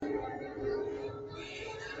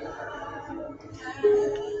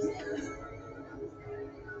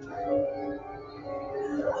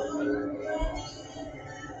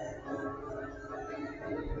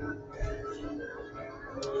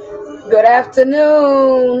Good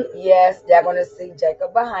afternoon. Yes, y'all gonna see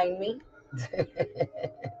Jacob behind me.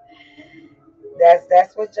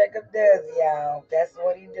 That's what Jacob does, y'all. That's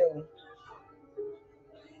what he do.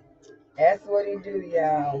 That's what he do,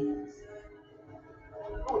 y'all.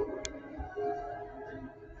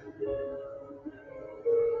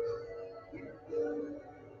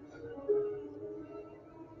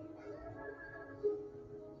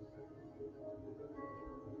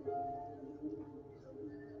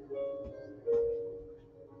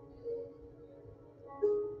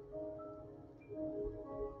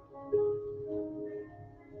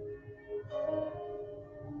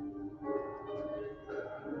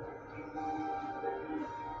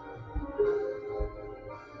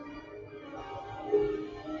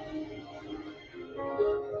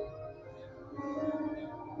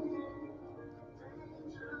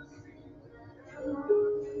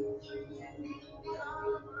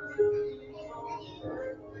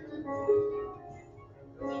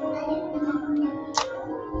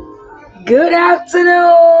 Good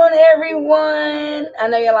afternoon, everyone. I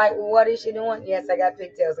know you're like, what is she doing? Yes, I got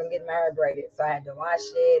pigtails. I'm getting my hair braided. So I had to wash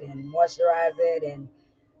it and moisturize it and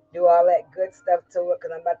do all that good stuff to it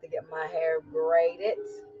because I'm about to get my hair braided.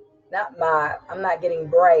 I'm not getting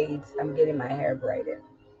braids. I'm getting my hair braided.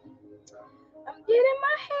 I'm getting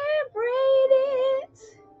my hair braided.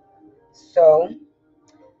 So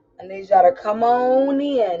I need y'all to come on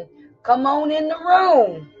in. Come on in the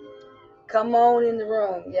room. Come on in the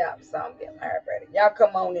room. Yeah, so I'm getting my hair braided. Y'all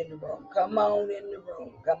come on in the room. Come on in the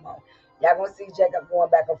room. Come on. Y'all gonna see Jacob going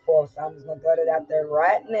back and forth. So I'm just gonna throw it out there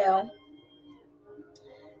right now.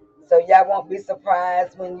 So y'all won't be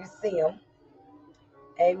surprised when you see him.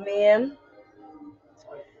 Amen.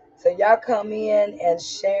 So y'all come in and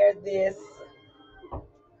share this.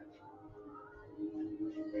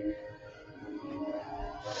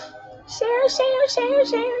 Share.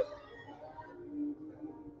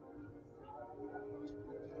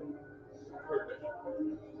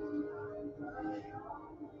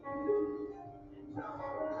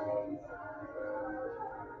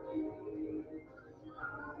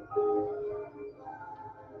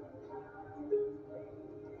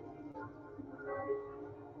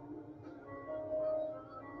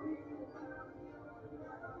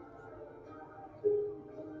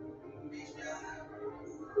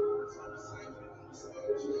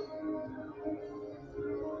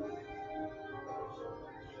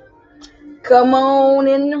 Come on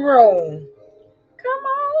in the room. Come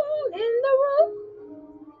on in the room.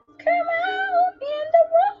 Come on in the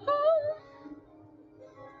room.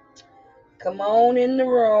 Come on in the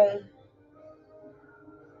room.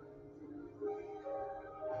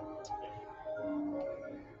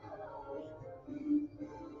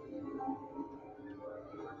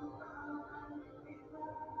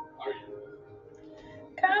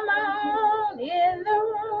 Come on in the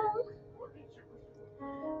room.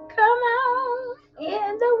 Come on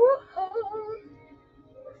in the room.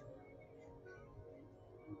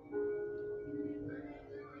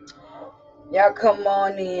 Y'all come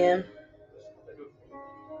on in.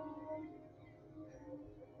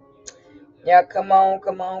 Y'all come on.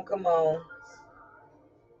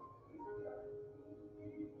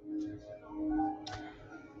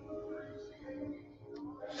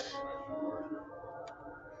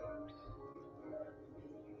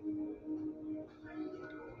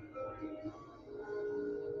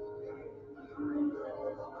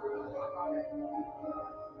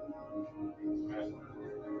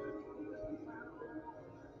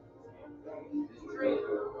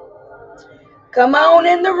 Come on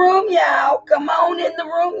in the room, y'all. Come on in the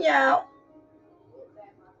room, y'all.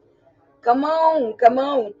 Come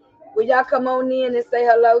on. Will y'all come on in and say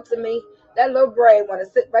hello to me? That little braid want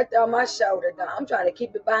to sit right there on my shoulder. Now, I'm trying to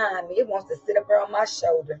keep it behind me. It wants to sit up there on my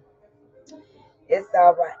shoulder. It's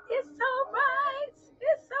all right.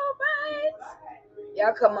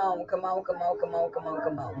 Y'all come on.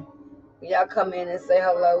 Will y'all come in and say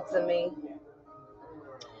hello to me?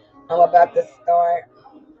 I'm about to start.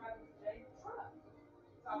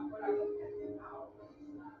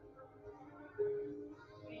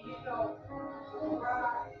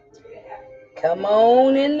 Come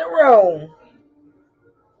on in the room.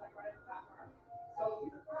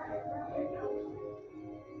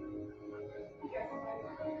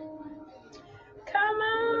 Come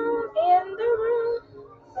on in the room.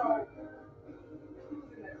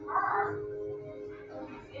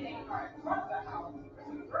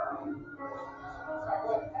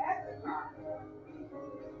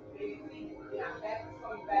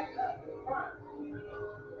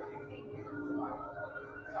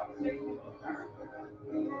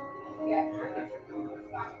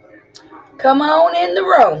 Come on in the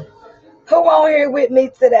room. Who on here with me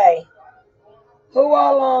today? Who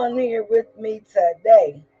all on here with me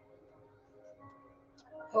today?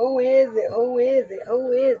 Who is it? Who is it?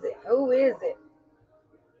 Who is it? Who is it?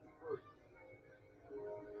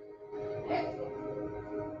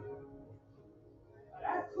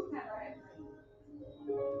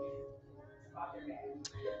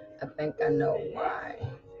 I think I know why.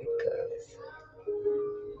 Because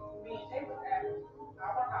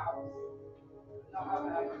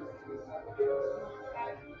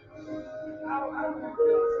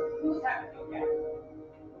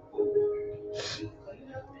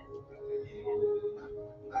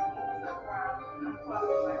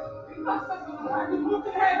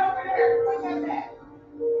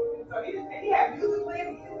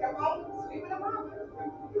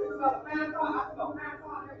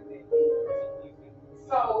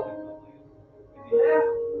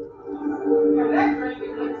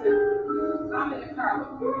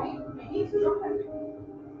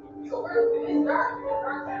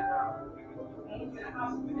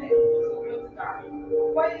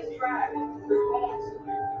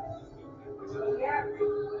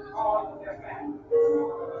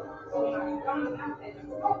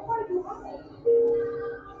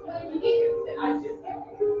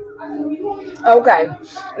okay,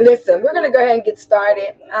 listen, we're gonna go ahead and get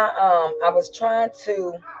started. I was trying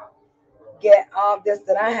to get all this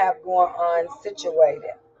that I have going on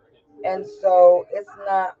situated, and so it's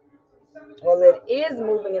not. Well, it is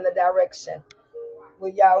moving in the direction. Will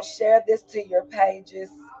y'all share this to your pages?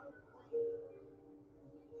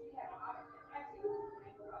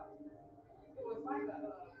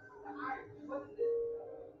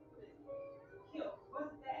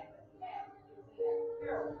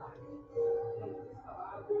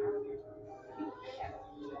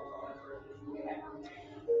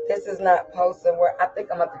 This is not posting where I think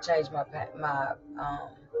I'm gonna have to change my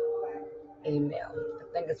email.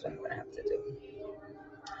 I think that's what I'm gonna have to do.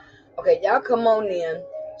 Okay, y'all come on in.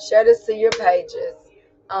 Share this to your pages.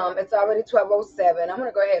 It's already 12:07. I'm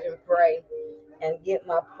gonna go ahead and pray and get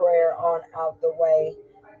my prayer on out the way.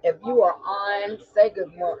 If you are on, say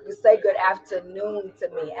good morning, say good afternoon to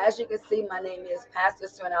me. As you can see, my name is Pastor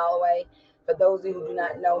Swin Holloway. For those of you who do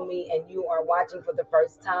not know me and you are watching for the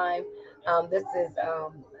first time, this is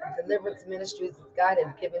Deliverance Ministries God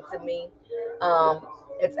has given to me. Um,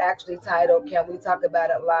 it's actually titled "Can We Talk About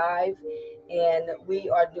It Live?" And we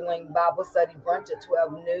are doing Bible study brunch at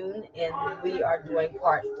 12 noon, and we are doing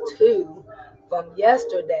part two from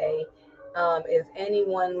yesterday. Is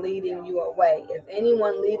anyone leading you away? Is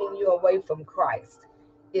anyone leading you away from Christ?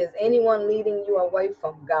 Is anyone leading you away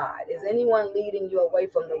from God? Is anyone leading you away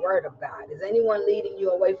from the Word of God? Is anyone leading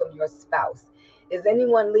you away from your spouse? Is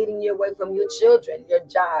anyone leading you away from your children, your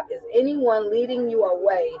job? Is anyone leading you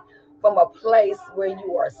away from a place where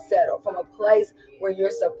you are settled, from a place where you're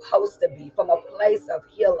supposed to be, from a place of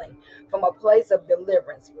healing, from a place of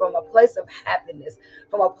deliverance, from a place of happiness,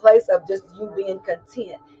 from a place of just you being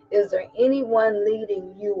content? Is there anyone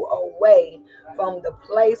leading you away from the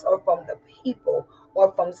place or from the people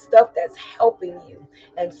or from stuff that's helping you?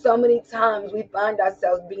 And so many times we find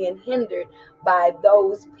ourselves being hindered by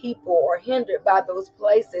those people or hindered by those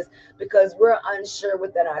places because we're unsure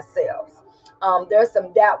within ourselves. There's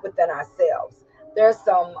some doubt within ourselves. There's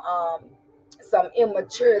some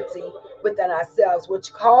immaturity within ourselves,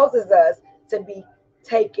 which causes us to be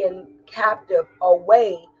taken captive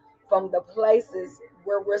away from the places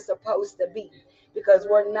where we're supposed to be because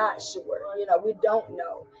we're not sure. We don't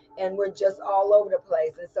know, and we're just all over the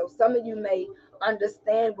place. And so some of you may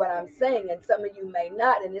understand what I'm saying, and some of you may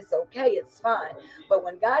not, and it's okay, it's fine. But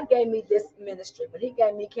when God gave me this ministry, when He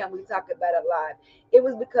gave me Can We Talk About It Live, it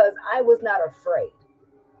was because I was not afraid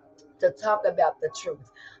to talk about the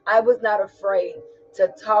truth. I was not afraid to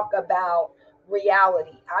talk about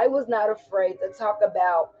reality. I was not afraid to talk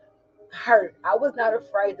about hurt. I was not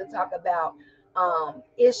afraid to talk about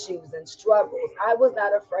issues and struggles. I was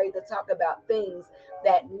not afraid to talk about things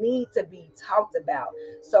that need to be talked about.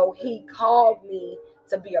 So He called me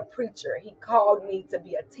to be a preacher. He called me to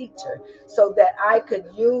be a teacher so that I could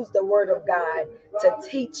use the word of God to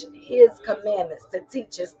teach His commandments, to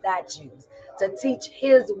teach His statutes, to teach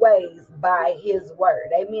His ways by His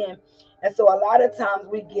word. Amen. And so a lot of times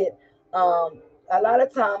we get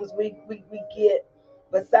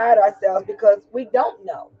beside ourselves because we don't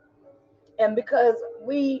know. And because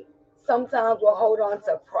we sometimes will hold on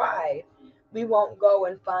to pride, we won't go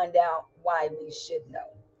and find out why we should know.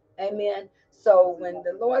 Amen. So when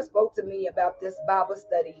the Lord spoke to me about this Bible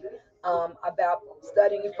study, about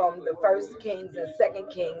studying from the First Kings and Second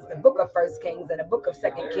Kings, the book of First Kings and the book of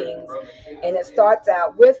Second Kings, and it starts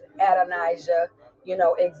out with Adonijah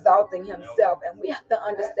exalting himself. And we have to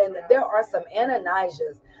understand that there are some Ananias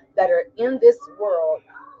that are in this world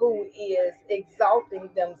who is exalting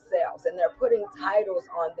themselves, and they're putting titles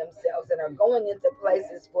on themselves and are going into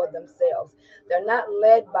places for themselves. They're not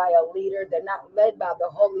led by a leader, they're not led by the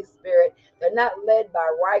Holy Spirit, they're not led by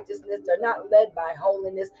righteousness, they're not led by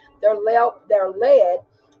holiness. They're led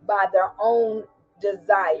by their own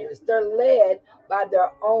desires. They're led by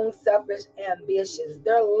their own selfish ambitions.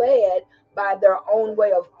 They're led by their own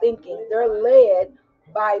way of thinking. They're led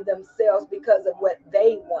by themselves because of what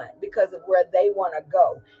they want, because of where they want to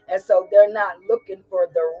go. And so they're not looking for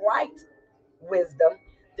the right wisdom.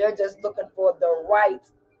 They're just looking for the right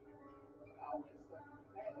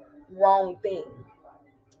wrong thing.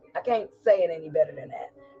 I can't say it any better than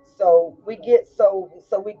that. So we get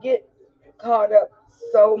caught up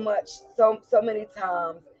so much, so many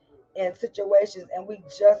times in situations, and we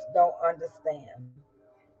just don't understand.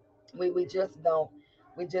 We just don't.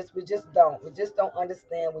 We just don't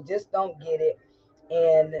understand. We just don't get it.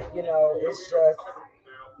 And it's just,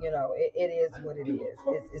 it is what it is.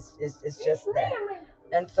 It's just that.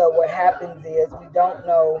 And so what happens is we don't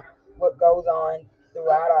know what goes on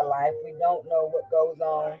throughout our life. We don't know what goes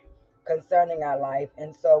on concerning our life.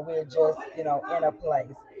 And so we're just, in a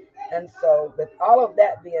place. And so with all of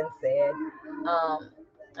that being said,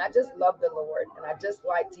 I just love the Lord, and I just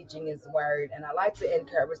like teaching his word, and I like to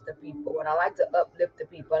encourage the people, and I like to uplift the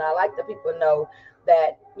people, and I like the people know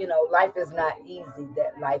that, life is not easy,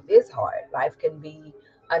 that life is hard. Life can be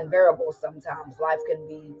unbearable sometimes. Life can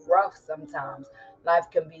be rough sometimes. Life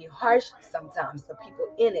can be harsh sometimes. The people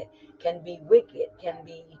in it can be wicked, can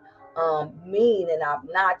be mean and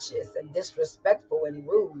obnoxious and disrespectful and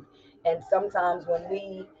rude. And sometimes when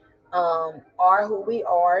we are who we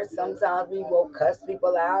are, sometimes we will cuss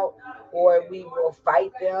people out, or we will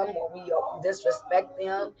fight them, or we will disrespect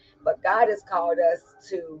them. But God has called us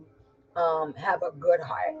to have a good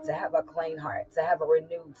heart, to have a clean heart, to have a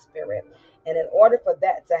renewed spirit. And in order for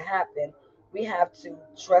that to happen, we have to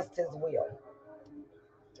trust his will.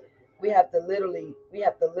 We have to literally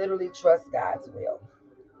trust God's will.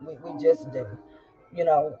 We just do, you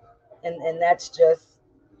know, and that's just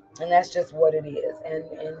what it is.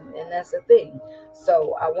 And that's the thing.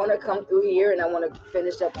 So I want to come through here, and I want to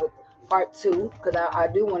finish up with part two, because I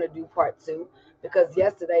do want to do part two, because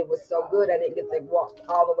yesterday was so good. I didn't get to walk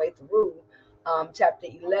all the way through chapter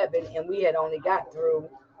 11, and we had only got through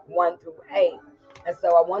 1 through 8. And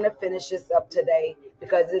so I want to finish this up today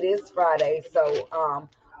because it is Friday. So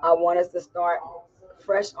I want us to start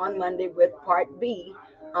fresh on Monday with part B,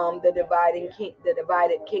 the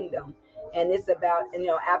divided kingdom. And it's about,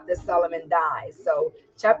 after Solomon dies. So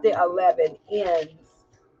chapter 11 ends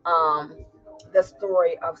um the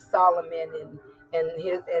story of Solomon, and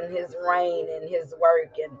his reign, and his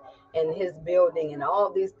work, and his building, and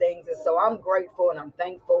all these things. And so I'm grateful and I'm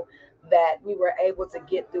thankful that we were able to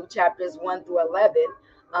get through chapters 1 through 11,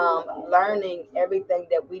 learning everything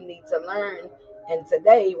that we need to learn. And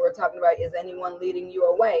today we're talking about, is anyone leading you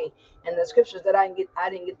away? And the scriptures that I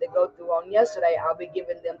didn't get to go through on yesterday, I'll be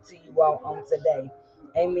giving them to you all on today.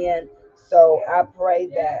 Amen. So I pray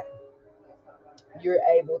that you're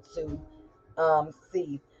able to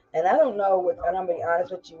see. And I don't know what, and I'm being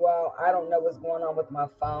honest with you all, I don't know what's going on with my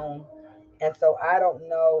phone. And so I don't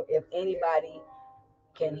know if anybody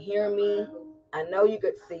can hear me. I know you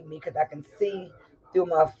could see me because I can see through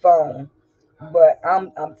my phone. But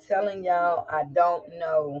I'm telling y'all, I don't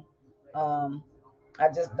know. Um, I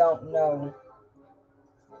just don't know.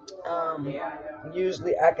 Um,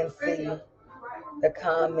 Usually I can see the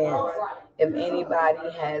comments if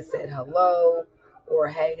anybody has said hello, or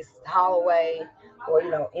hey Holloway,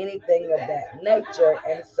 or anything of that nature.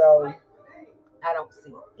 And so I don't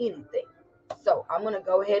see anything. So I'm gonna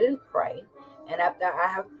go ahead and pray. And after I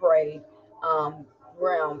have prayed,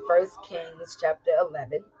 we're on First Kings chapter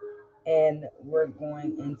 11, and we're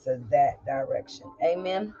going into that direction.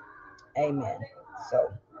 Amen. Amen.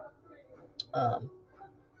 So um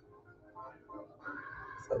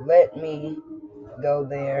so let me go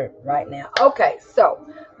there right now. Okay, so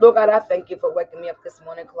Lord God, I thank you for waking me up this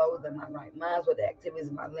morning, clothed in my right mind with the activities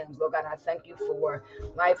of my limbs. Lord God, I thank you for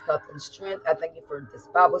life, health, and strength. I thank you for this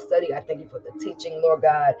Bible study. I thank you for the teaching, Lord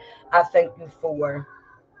God. I thank you for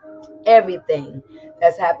everything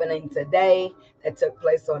that's happening today, that took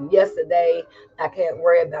place on yesterday. I can't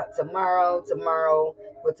worry about tomorrow. Tomorrow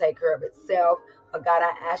will take care of itself. But God,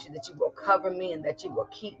 I ask you that you will cover me and that you will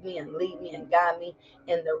keep me and lead me and guide me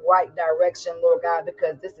in the right direction, Lord God,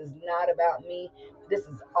 because this is not about me. This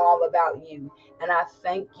is all about you. And I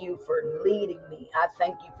thank you for leading me. I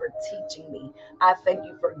thank you for teaching me. I thank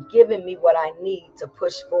you for giving me what I need to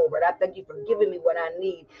push forward. I thank you for giving me what I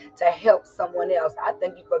need to help someone else. I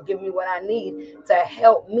thank you for giving me what I need to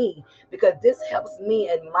help me, because this helps me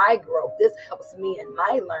in my growth. This helps me in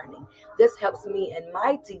my learning. This helps me in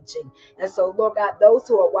my teaching. And so, Lord God, those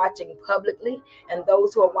who are watching publicly and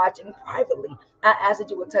those who are watching privately, I ask that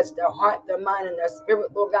you will touch their heart, their mind, and their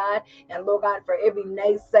spirit, Lord God. And Lord God, for every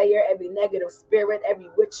naysayer, every negative spirit, every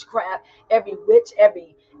witchcraft, every witch,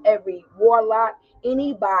 every warlock,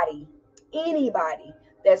 anybody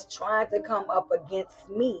that's trying to come up against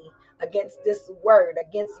me, against this word,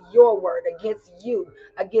 against your word, against you,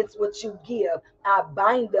 against what you give, I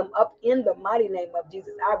bind them up in the mighty name of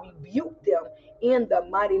Jesus. I rebuke them in the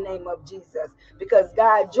mighty name of Jesus, because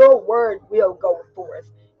God, your word will go forth.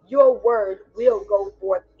 Your word will go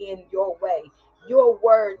forth in your way. Your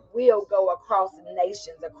word will go across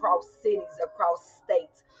nations, across cities, across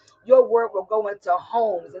states. Your word will go into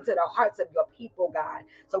homes, into the hearts of your people, God.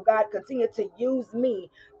 So, God, continue to use me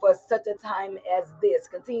for such a time as this.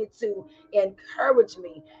 Continue to encourage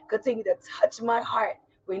me. Continue to touch my heart.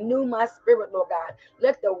 Renew my spirit, Lord God.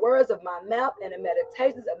 Let the words of my mouth and the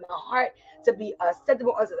meditations of my heart to be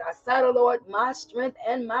acceptable unto thy sight, O Lord, my strength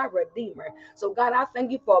and my redeemer. So, God, I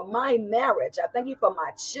thank you for my marriage. I thank you for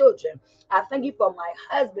my children. I thank you for my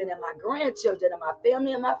husband and my grandchildren and my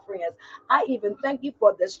family and my friends. I even thank you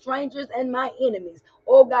for the strangers and my enemies.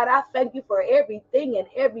 Oh, God, I thank you for everything and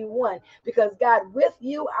everyone, because, God, with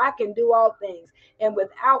you, I can do all things. And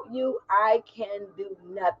without you, I can do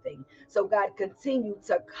nothing. So, God, continue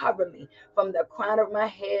to cover me from the crown of my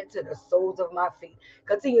head to the soles of my feet.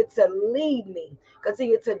 Continue to lead me.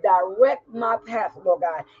 Continue to direct my path, Lord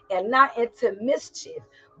God, and not into mischief,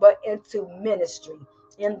 but into ministry,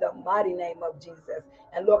 in the mighty name of Jesus.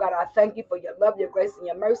 And Lord God, I thank you for your love, your grace, and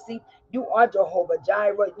your mercy. You are Jehovah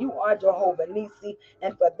Jireh. You are Jehovah Nisi.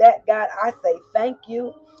 And for that, God, I say thank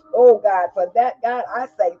you. Oh, God, for that, God, I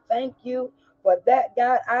say thank you. For that,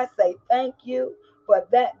 God, I say thank you. For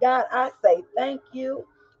that, God, I say thank you.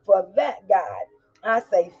 For that, God, I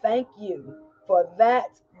say thank you. For that,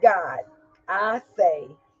 God, I say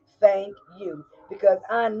thank you. Because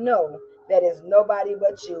I know that is nobody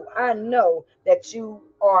but you. I know that you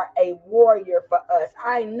are a warrior for us.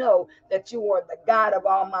 I know that you are the God of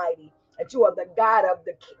Almighty, that you are the God of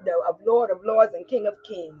the of Lord of Lords and King of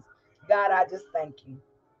Kings. God, I just thank you.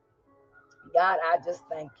 God, I just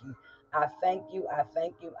thank you. I thank you. I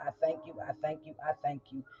thank you. I thank you. I thank you. I thank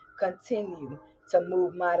you. Continue to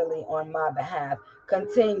move mightily on my behalf.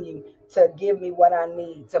 Continue to give me what I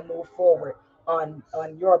need to move forward on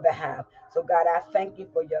your behalf. So, God, I thank you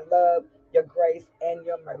for your love, your grace, and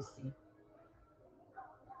your mercy.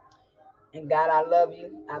 And God, I love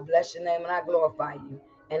you. I bless your name and I glorify you.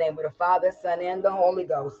 In the name of the Father, Son, and the Holy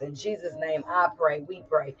Ghost. In Jesus' name, I pray, we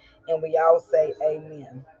pray, and we all say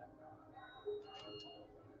amen.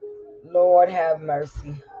 Lord, have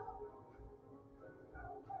mercy.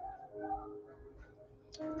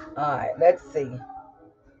 All right, let's see.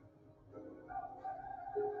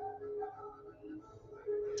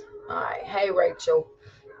 All right, hey, Rachel.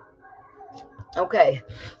 Okay.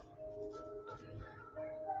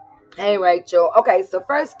 Hey, Rachel. Okay, so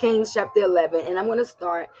First Kings chapter 11, and I'm going to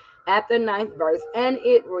start at the 9th verse, and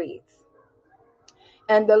it reads,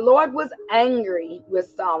 and the Lord was angry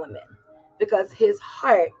with Solomon because his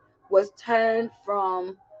heart was turned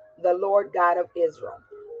from the Lord God of Israel,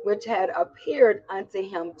 which had appeared unto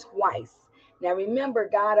him twice. Now remember,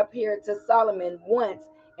 God appeared to Solomon once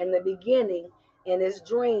in the beginning in his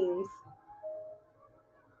dreams.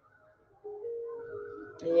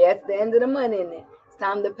 Yeah, it's the end of the month, isn't it? It's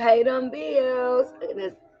time to pay them bills.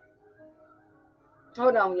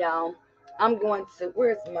 Hold on, y'all. I'm going to,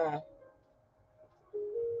 where's my,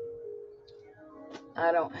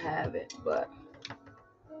 I don't have it, but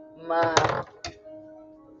my,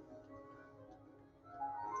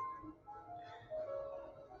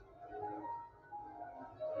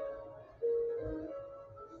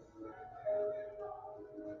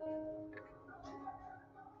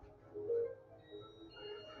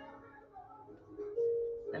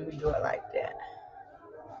 let me do it like that.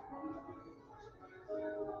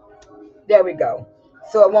 There we go.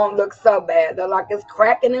 So it won't look so bad. The lock is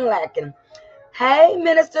cracking and lacking. Hey,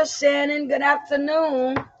 Minister Shannon. Good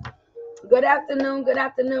afternoon. Good afternoon. Good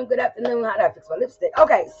afternoon. Good afternoon. How do I fix my lipstick?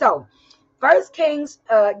 Okay, so First Kings,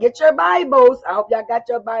 get your Bibles. I hope y'all got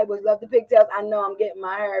your Bibles. Love the pigtails. I know I'm getting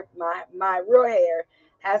my hair, my real hair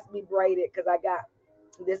has to be braided because I got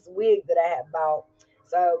this wig that I had bought.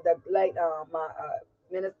 So the late my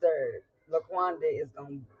minister Laquanda is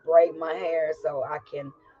gonna braid my hair so I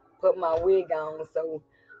can put my wig on, so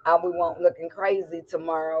I we won't looking crazy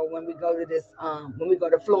tomorrow when we go to this when we go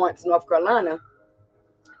to Florence, North Carolina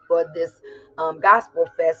for this gospel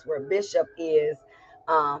fest where Bishop is.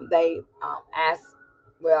 They asked,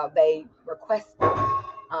 well, they requested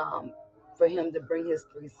for him to bring his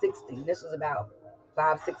 360. This was about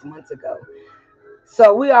 5, 6 months ago.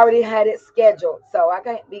 So we already had it scheduled. So I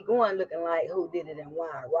can't be going looking like who did it and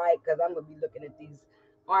why, right? Because I'm gonna be looking at these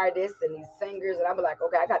artists and these singers, and I'm like,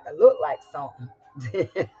 okay, I got to look like something.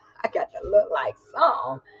 I got to look like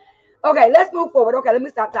something. Okay, let's move forward. Okay, let me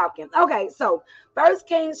stop talking. Okay, so First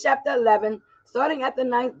Kings chapter 11, starting at the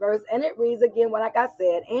 9th verse, and it reads again what like I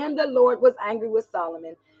said, and the Lord was angry with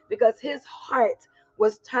Solomon because his heart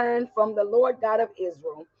was turned from the Lord God of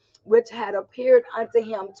Israel, which had appeared unto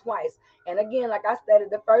him twice. And again, like I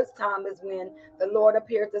stated, the first time is when the Lord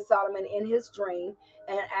appeared to Solomon in his dream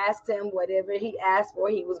and asked him whatever he asked for,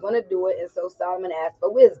 he was going to do it. And so Solomon asked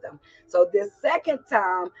for wisdom. So this second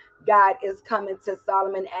time, God is coming to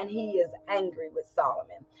Solomon and he is angry with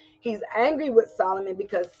Solomon. He's angry with Solomon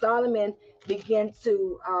because Solomon began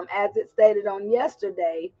to, as it stated on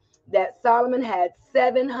yesterday, that Solomon had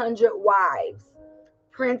 700 wives,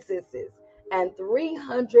 princesses, and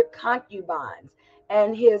 300 concubines,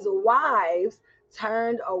 and his wives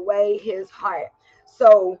turned away his heart.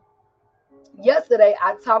 So yesterday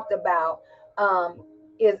I talked about,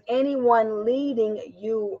 is anyone leading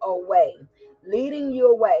you away? Leading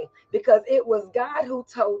you away, because it was God who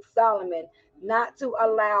told Solomon not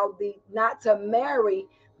to marry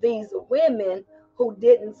these women who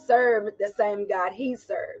didn't serve the same God he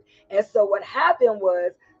served. And so what happened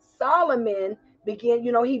was Solomon began,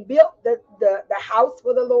 he built the house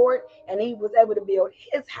for the Lord, and he was able to build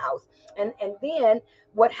his house. And then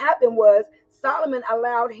what happened was Solomon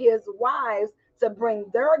allowed his wives to bring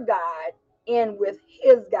their God in with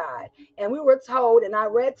his God. And we were told, and I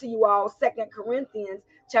read to you all 2 Corinthians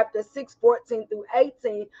chapter 6, 14 through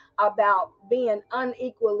 18, about being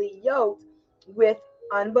unequally yoked with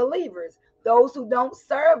unbelievers, those who don't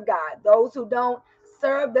serve God, those who don't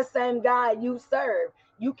serve the same God you serve.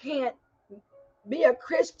 You can't be a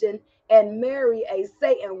Christian and marry a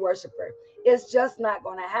Satan worshiper. It's just not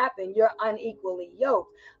going to happen. You're unequally yoked.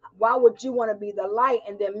 Why would you want to be the light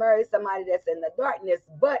and then marry somebody that's in the darkness?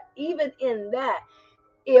 But even in that,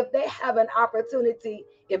 if they have an opportunity,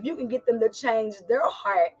 if you can get them to change their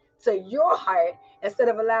heart to your heart, instead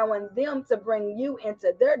of allowing them to bring you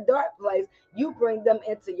into their dark place, you bring them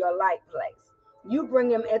into your light place. You bring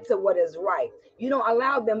them into what is right. You don't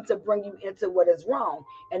allow them to bring you into what is wrong.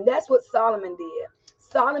 And that's what Solomon did.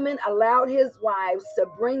 Solomon allowed his wives to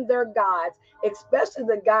bring their gods, especially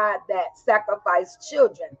the God that sacrificed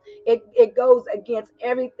children. It goes against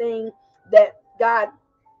everything that God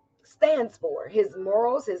stands for, his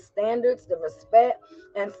morals, his standards, the respect.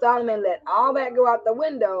 And Solomon let all that go out the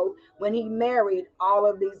window when he married all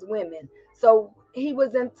of these women. So he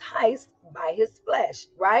was enticed by his flesh,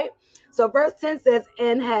 right? So verse 10 says,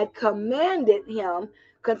 and had commanded him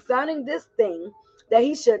concerning this thing, that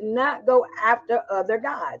he should not go after other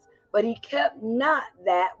gods, but he kept not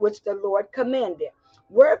that which the Lord commanded.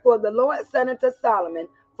 Wherefore the Lord said unto Solomon,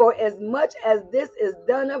 for as much as this is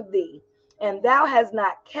done of thee, and thou hast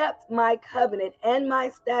not kept my covenant and my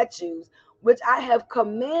statutes, which I have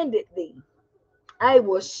commanded thee, I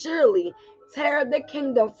will surely tear the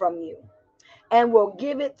kingdom from you, and will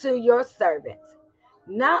give it to your servants.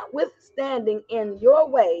 Notwithstanding in your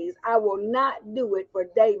ways, I will not do it for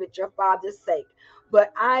David your father's sake,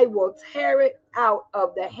 but I will tear it out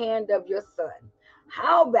of the hand of your son.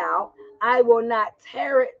 How about I will not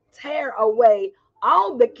tear away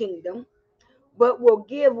all the kingdom, but will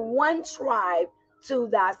give one tribe to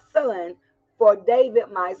thy son for David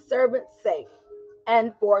my servant's sake,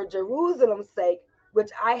 and for Jerusalem's sake, which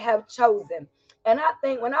I have chosen. And I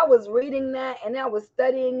think when I was reading that and I was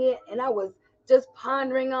studying it and I was just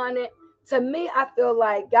pondering on it, to me, I feel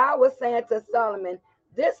like God was saying to Solomon,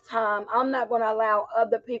 this time I'm not going to allow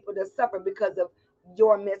other people to suffer because of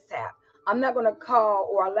your mishap. I'm not going to call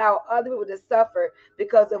or allow other people to suffer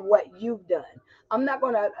because of what you've done. I'm not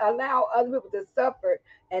going to allow other people to suffer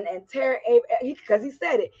and tear, because he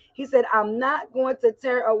said it. He said, I'm not going to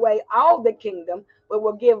tear away all the kingdom, but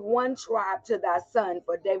will give one tribe to thy son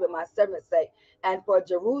for David my servant's sake, and for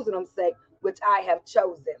Jerusalem's sake, which I have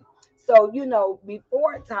chosen. So,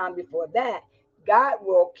 before that, God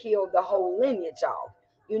will kill the whole lineage off,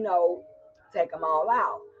 take them all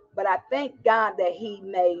out. But I thank God that he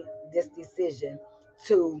made this decision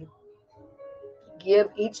to give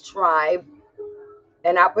each tribe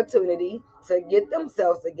an opportunity to get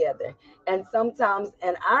themselves together. And sometimes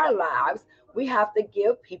in our lives, we have to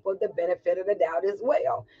give people the benefit of the doubt as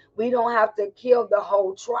well. We don't have to kill the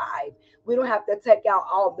whole tribe. We don't have to take out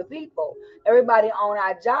all of the people. Everybody on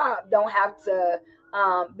our job don't have to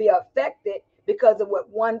be affected because of what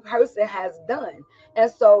one person has done.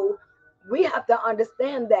 And so we have to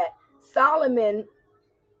understand that Solomon,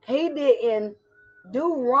 he didn't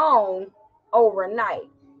do wrong overnight.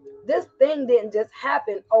 This thing didn't just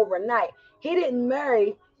happen overnight. He did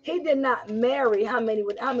not marry, how many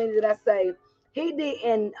did I say? He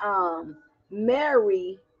didn't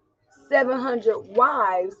marry 700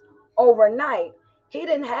 wives overnight. He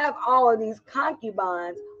didn't have all of these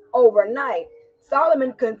concubines overnight.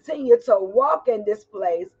 Solomon continued to walk in this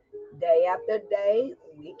place day after day,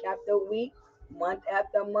 week after week, month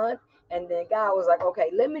after month. And then God was like, okay,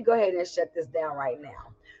 let me go ahead and shut this down right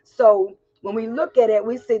now. So when we look at it,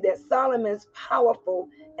 we see that Solomon's powerful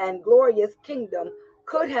and glorious kingdom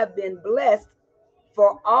could have been blessed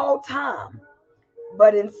for all time,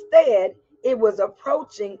 but instead it was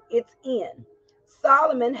approaching its end.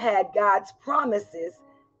 Solomon had God's promises,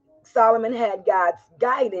 Solomon had God's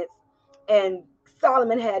guidance, and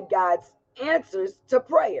Solomon had God's answers to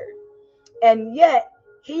prayer. And yet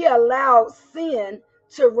he allowed sin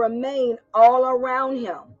to remain all around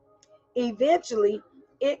him. Eventually,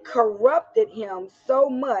 it corrupted him so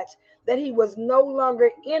much that he was no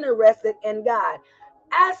longer interested in God.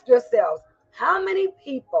 Ask yourselves, how many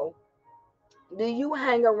people do you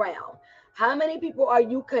hang around? How many people are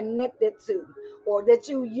you connected to, or that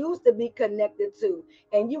you used to be connected to,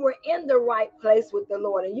 and you were in the right place with the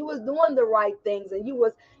Lord, and you was doing the right things, and you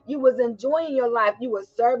was enjoying your life, you was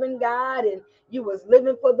serving God, and you was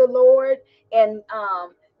living for the Lord, and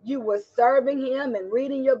you were serving him and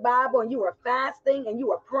reading your Bible, and you were fasting, and you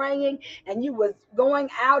were praying, and you was going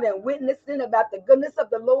out and witnessing about the goodness of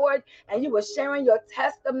the Lord, and you were sharing your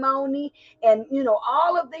testimony, and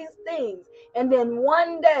all of these things. And then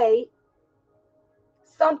one day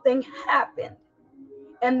something happened,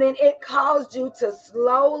 and then it caused you to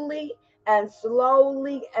slowly and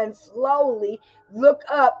slowly and slowly look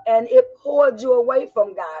up, and it pulled you away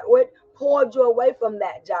from God, or it pulled you away from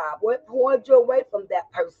that job, or it pulled you away from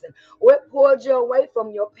that person, or it pulled you away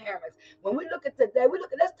from your parents. When we look at today,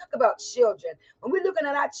 let's talk about children. When we're looking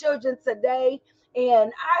at our children today,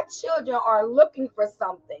 and our children are looking for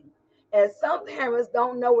something, and some parents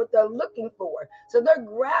don't know what they're looking for, so they're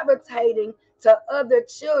gravitating to other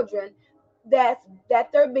children that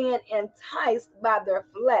they're being enticed by their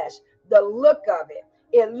flesh, the look of it.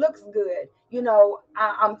 It looks good.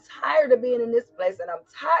 I'm tired of being in this place, and I'm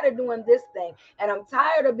tired of doing this thing, and I'm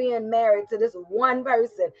tired of being married to this one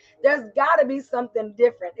person. There's got to be something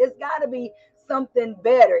different. It's got to be something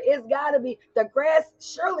better. It's got to be the grass.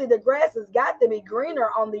 Surely the grass has got to be greener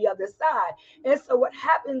on the other side. And so what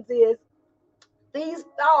happens is, these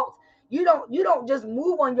thoughts, you don't just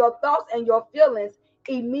move on your thoughts and your feelings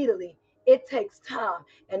immediately. It takes time.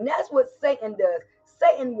 And that's what Satan does.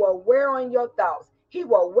 Satan will wear on your thoughts. He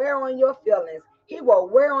will wear on your feelings. He will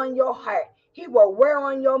wear on your heart. He will wear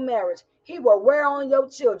on your marriage. He will wear on your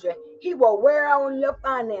children. He will wear on your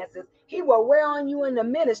finances. He will wear on you in the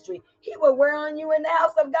ministry. He will wear on you in the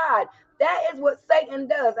house of God. That is what Satan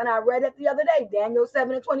does. And I read it the other day, Daniel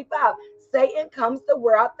 7:25. Satan comes to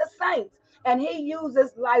wear out the saints. And he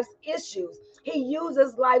uses life's issues. He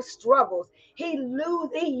uses life's struggles. He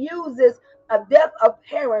uses a death of a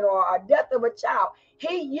parent, or a death of a child.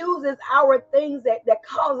 He uses our things that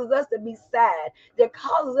causes us to be sad, that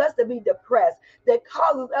causes us to be depressed, that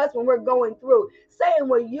causes us when we're going through. Satan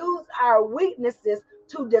will use our weaknesses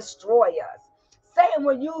to destroy us. Satan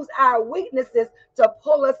will use our weaknesses to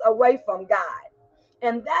pull us away from God.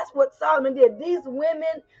 And that's what Solomon did. These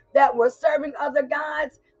women that were serving other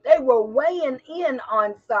gods, they were weighing in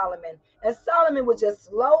on Solomon. And Solomon was just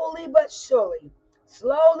slowly but surely,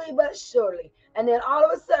 And then all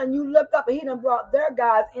of a sudden you look up, and he done brought their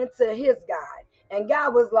gods into his God. And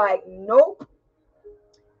God was like, nope,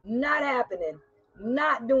 not happening,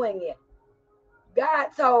 not doing it. God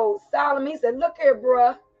told Solomon, he said, look here,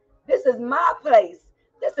 bruh, this is my place.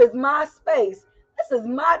 This is my space. This is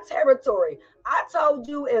my territory. I told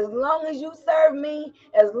you, as long as you serve me,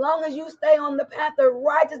 as long as you stay on the path of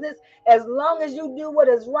righteousness, as long as you do what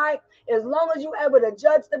is right, as long as you're able to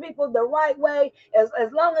judge the people the right way, as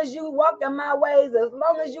long as you walk in my ways, as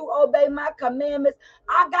long as you obey my commandments,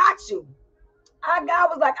 I got you. God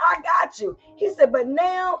was like, I got you. He said, but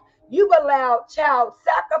now you've allowed child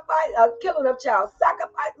sacrifice, killing of child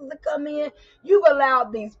sacrifices taxes to come in. You've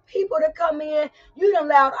allowed these people to come in. You done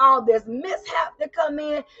allowed all this mishap to come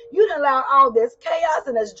in. You done allowed all this chaos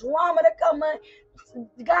and this drama to come in.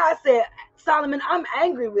 God said, Solomon, I'm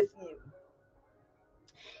angry with you.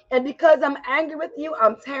 And because I'm angry with you,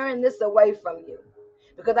 I'm tearing this away from you.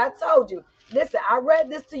 Because I told you, listen, I read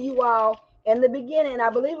this to you all in the beginning, and I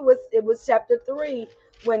believe it was chapter 3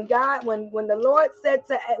 when the Lord said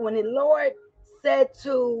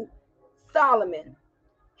to Solomon,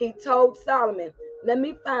 he told Solomon, let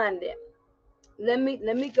me find it. Let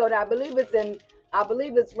me go to, I believe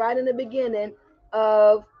it's right in the beginning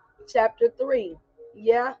of chapter 3.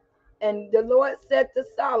 Yeah. And the Lord said to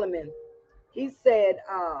Solomon, he said,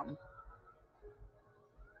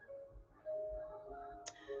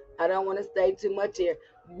 I don't want to stay too much here,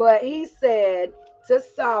 but he said to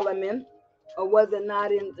Solomon, or was it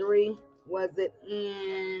not in 3? Was it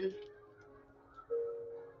in?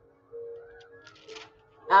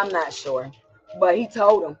 I'm not sure, but he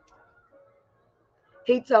told him.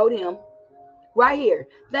 He told him right here.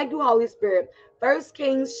 Thank you, Holy Spirit. 1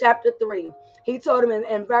 Kings chapter 3. He told him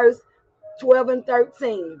in verse 12 and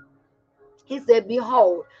 13. He said,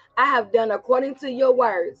 behold, I have done according to your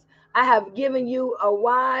words. I have given you a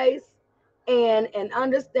wise and an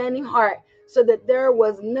understanding heart, so that there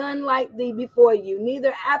was none like thee before you,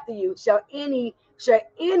 neither after you shall any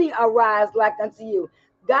arise like unto you.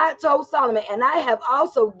 God told Solomon, and I have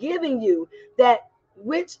also given you that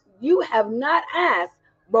which you have not asked,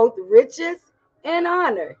 both riches and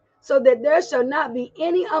honor, so that there shall not be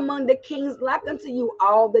any among the kings like unto you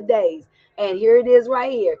all the days. And here it is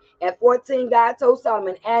right here. At 14, God told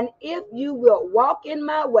Solomon, and if you will walk in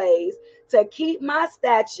my ways to keep my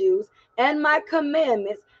statutes and my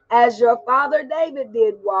commandments, as your father David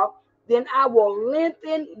did walk, then I will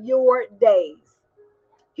lengthen your days.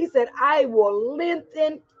 He said, I will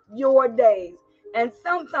lengthen your days. And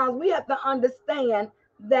sometimes we have to understand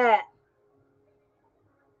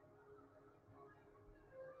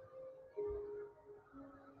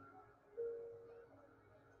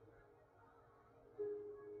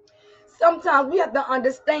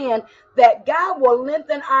that God will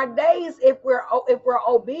lengthen our days if we're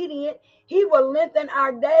obedient. He will lengthen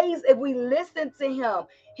our days if we listen to him.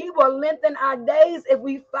 He will lengthen our days if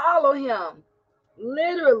we follow him.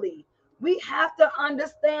 Literally, we have to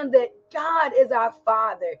understand that God is our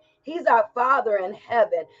Father. He's our Father in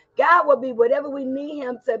heaven. God will be whatever we need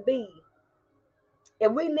him to be.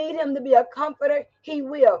 If we need him to be a comforter, he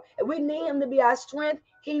will. If we need him to be our strength,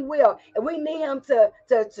 he will. If we need him to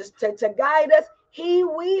guide us, he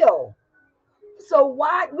will. So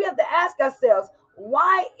why we have to ask ourselves,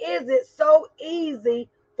 why is it so easy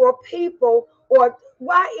for people, or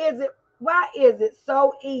why is it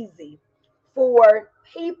so easy for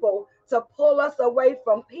people to pull us away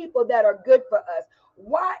from people that are good for us?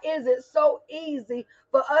 Why is it so easy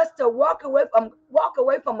for us to walk away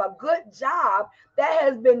from a good job that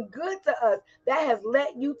has been good to us, that has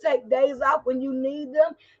let you take days off when you need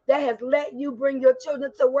them, that has let you bring your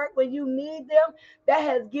children to work when you need them, that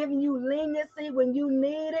has given you leniency when you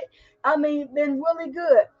need it? I mean, been really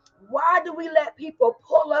good. Why do we let people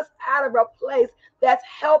pull us out of a place that's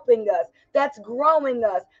helping us, that's growing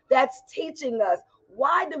us, that's teaching us?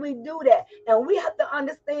 Why do we do that? And we have to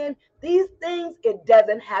understand these things, it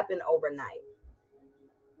doesn't happen overnight.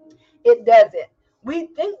 It doesn't. We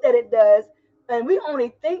think that it does, and we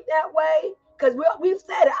only think that way because we've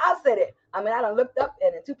said it. I've said it. I mean, I done looked up,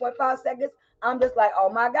 and in 2.5 seconds, I'm just like, oh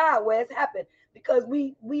my God, where it's happened? Because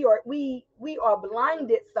we are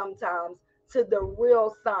blinded sometimes to the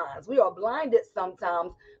real signs. We are blinded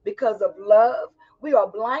sometimes because of love. We are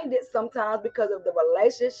blinded sometimes because of the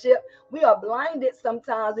relationship. We are blinded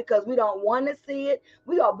sometimes because we don't want to see it.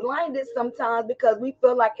 We are blinded sometimes because we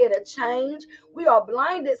feel like it'll change. We are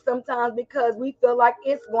blinded sometimes because we feel like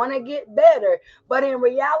it's going to get better. But in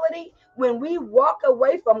reality, when we walk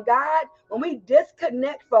away from God, when we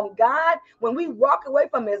disconnect from God, when we walk away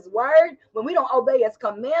from his word, when we don't obey his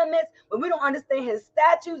commandments, when we don't understand his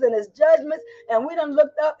statutes and his judgments, and we done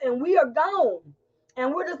looked up and we are gone.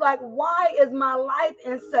 And we're just like, why is my life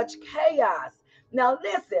in such chaos? Now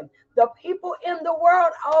listen, the people in the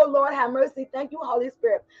world, oh Lord have mercy, thank you, Holy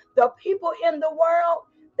Spirit. The people in the world,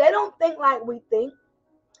 they don't think like we think.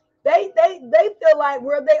 They feel like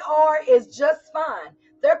where they are is just fine.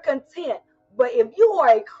 They're content. But if you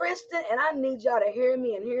are a Christian, and I need y'all to hear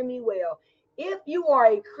me and hear me well, if you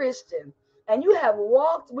are a Christian and you have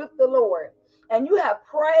walked with the Lord, and you have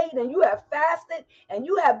prayed and you have fasted and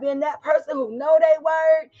you have been that person who know their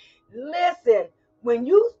word, listen, when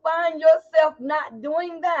you find yourself not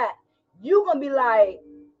doing that, you're going to be like,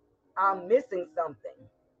 I'm missing something.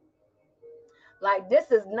 Like,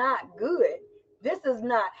 this is not good. This is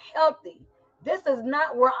not healthy. This is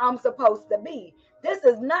not where I'm supposed to be. This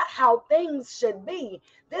is not how things should be.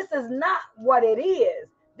 This is not what it is.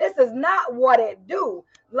 This is not what it do.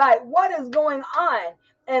 Like, what is going on?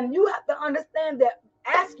 And you have to understand that.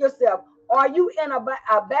 Ask yourself, are you in a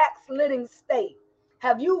backsliding state?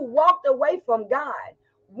 Have you walked away from God?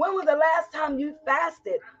 When was the last time you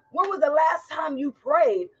fasted? When was the last time you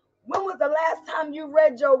prayed? When was the last time you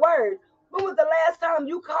read your word? When was the last time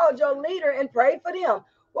you called your leader and prayed for them?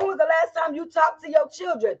 When was the last time you talked to your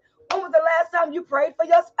children? When was the last time you prayed for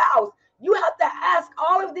your spouse? You have to ask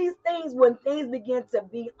all of these things when things begin to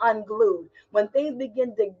be unglued, when things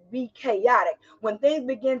begin to be chaotic, when things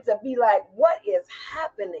begin to be like, what is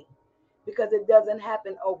happening? Because it doesn't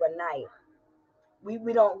happen overnight.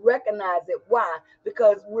 We don't recognize it. Why?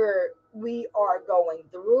 Because we are going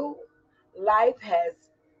through. Life has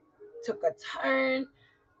took a turn.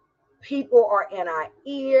 People are in our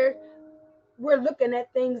ear. We're looking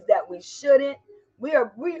at things that we shouldn't. We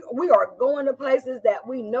are going to places that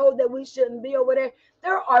we know that we shouldn't be over there.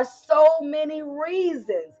 There are so many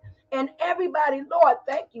reasons. And everybody, Lord,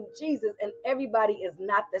 thank you, Jesus. And everybody is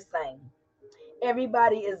not the same.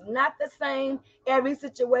 Everybody is not the same. Every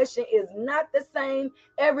situation is not the same.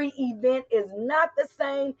 Every event is not the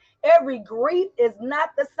same. Every grief is not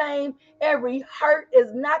the same. Every hurt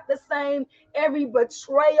is not the same. Every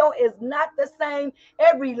betrayal is not the same.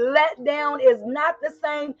 Every letdown is not the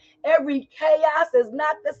same. Every chaos is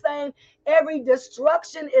not the same. Every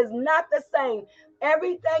destruction is not the same.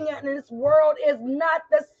 Everything in this world is not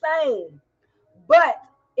the same. But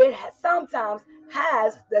it sometimes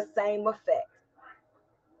has the same effect.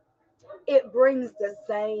 It brings the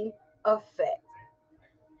same effect.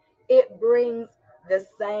 It brings the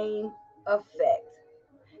same effect.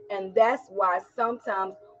 And that's why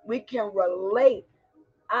sometimes we can relate.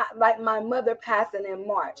 Like my mother passing in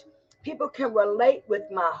March, people can relate with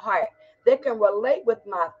my heart. They can relate with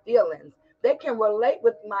my feelings. They can relate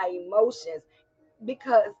with my emotions,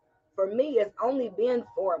 because for me, it's only been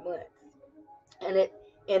 4 months, and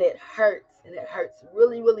it hurts, and it hurts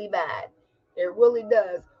really, really bad. It really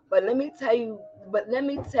does. But let me tell you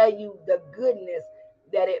the goodness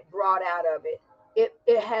that it brought out of it.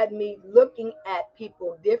 It had me looking at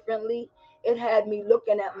people differently. It had me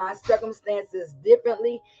looking at my circumstances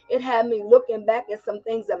differently. It had me looking back at some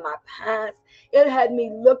things in my past. It had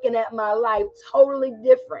me looking at my life totally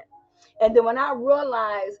different. And then when I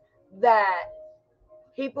realized that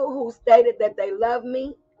people who stated that they love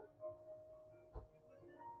me,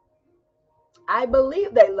 I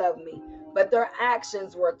believe they love me, but their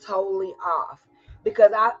actions were totally off.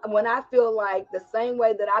 Because when I feel like the same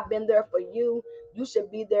way that I've been there for you, you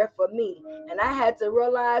should be there for me. And I had to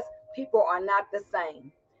realize people are not the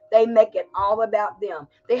same. They make it all about them.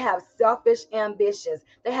 They have selfish ambitions.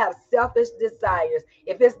 They have selfish desires.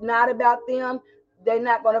 If it's not about them, they're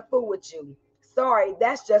not going to fool with you. Sorry,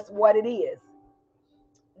 that's just what it is.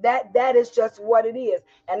 That is just what it is.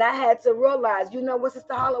 And I had to realize, you know what,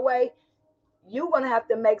 Sister Holloway, you're going to have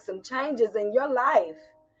to make some changes in your life.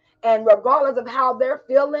 And regardless of how they're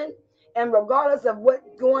feeling, and regardless of what's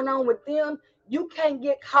going on with them, you can't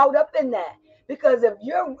get caught up in that. Because if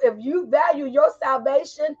you value your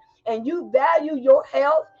salvation, and you value your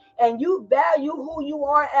health, and you value who you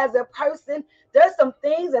are as a person, there's some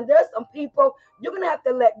things and there's some people you're gonna have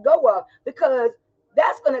to let go of, because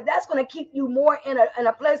that's gonna keep you more in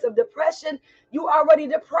a place of depression. You already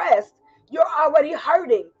depressed. You're already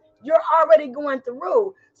hurting. You're already going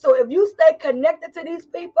through. So if you stay connected to these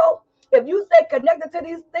people, if you stay connected to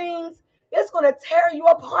these things, it's going to tear you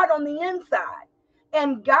apart on the inside.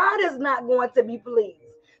 And God is not going to be pleased,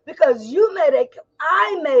 because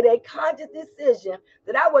I made a conscious decision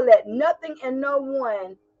that I would let nothing and no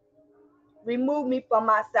one remove me from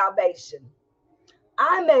my salvation.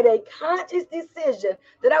 I made a conscious decision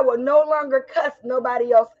that I would no longer cuss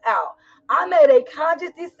nobody else out. I made a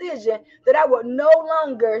conscious decision that I would no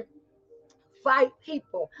longer fight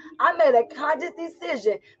people. I made a conscious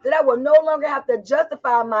decision that I will no longer have to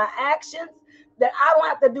justify my actions, that I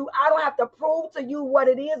don't have to prove to you what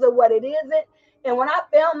it is or what it isn't. And when I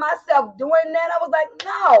found myself doing that, I was like,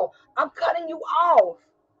 no, I'm cutting you off,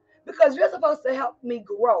 because you're supposed to help me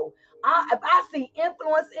grow. If I see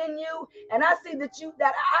influence in you, and I see that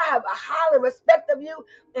I have a higher respect of you,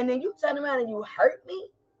 and then you turn around and you hurt me,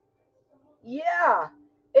 yeah,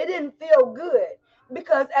 it didn't feel good.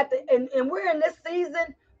 Because and we're in this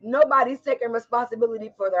season, nobody's taking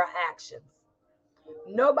responsibility for their actions.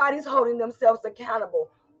 Nobody's holding themselves accountable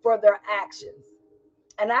for their actions.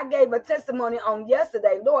 And I gave a testimony on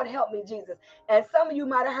yesterday. Lord, help me, Jesus. And some of you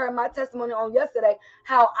might have heard my testimony on yesterday,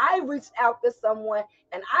 how I reached out to someone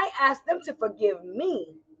and I asked them to forgive me,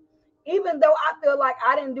 even though I feel like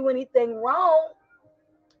I didn't do anything wrong.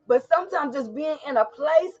 But sometimes just being in a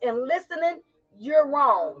place and listening, you're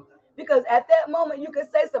wrong. Because at that moment, you can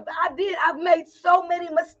say something. I've made so many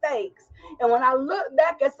mistakes. And when I look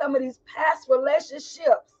back at some of these past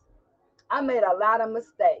relationships, I made a lot of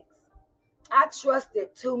mistakes. I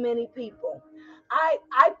trusted too many people.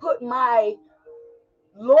 I put my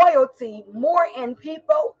loyalty more in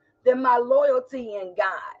people than my loyalty in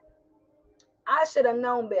God. I should have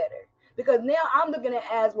known better. Because now I'm looking at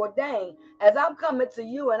it as, well, dang, as I'm coming to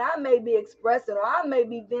you and I may be expressing or I may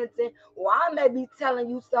be venting or I may be telling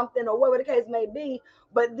you something or whatever the case may be,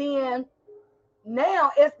 but then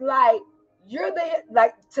now it's like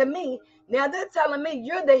to me, now they're telling me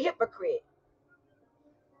you're the hypocrite.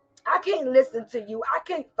 I can't listen to you. I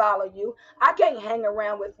can't follow you. I can't hang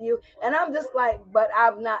around with you. And I'm just like, but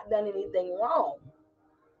I've not done anything wrong.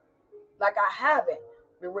 Like I haven't.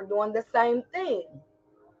 We were doing the same thing.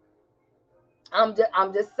 I'm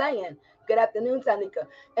just saying. Good afternoon, Tanika.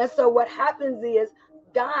 And so what happens is,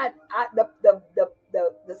 God,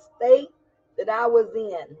 the state that I was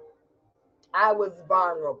in, I was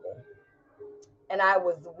vulnerable and I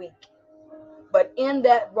was weak. But in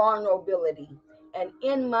that vulnerability and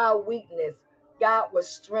in my weakness, God was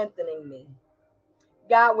strengthening me.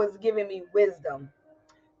 God was giving me wisdom.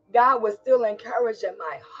 God was still encouraging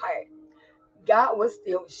my heart. God was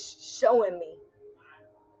still showing me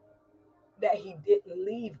that he didn't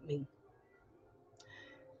leave me.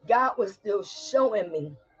 God was still showing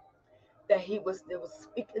me that he was still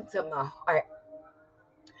speaking to my heart.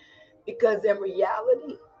 Because in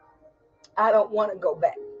reality, I don't want to go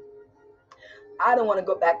back. I don't want to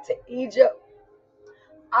go back to Egypt.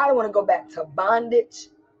 I don't want to go back to bondage.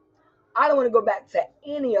 I don't want to go back to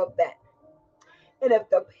any of that. And if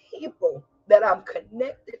the people that I'm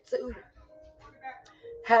connected to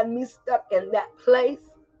had me stuck in that place,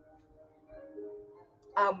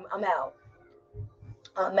 I'm out.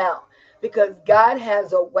 I'm out. Because God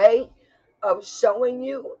has a way of showing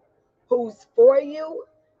you who's for you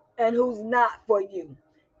and who's not for you.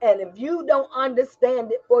 And if you don't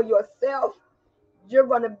understand it for yourself, you're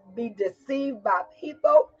going to be deceived by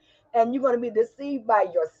people and you're going to be deceived by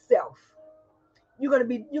yourself. You're going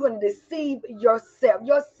to deceive yourself.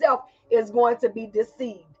 Yourself is going to be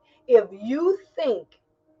deceived. If you think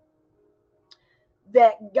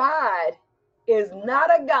that God is not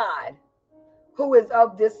a God who is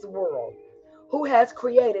of this world, who has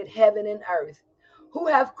created heaven and earth, who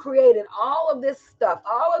have created all of this stuff,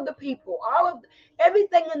 all of the people, all of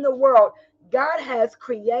everything in the world, God has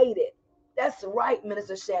created. That's right,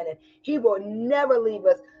 Minister Shannon. He will never leave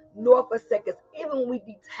us nor forsake us, even when we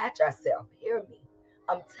detach ourselves. Hear me.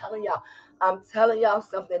 I'm telling y'all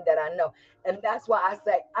something that I know. And that's why I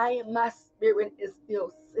say my spirit is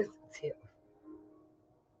still sensitive.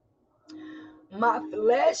 My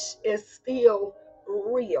flesh is still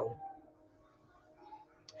real.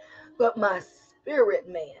 But my spirit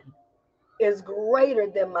man is greater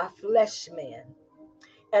than my flesh man.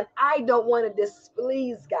 And I don't want to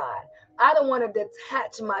displease God. I don't want to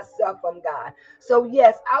detach myself from God. So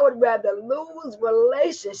yes, I would rather lose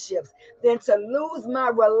relationships than to lose my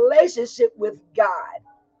relationship with God.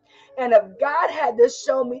 And if God had to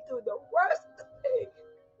show me through the worst thing,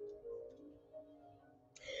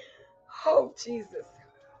 oh Jesus,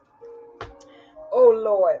 oh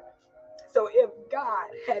Lord. So if God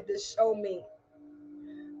had to show me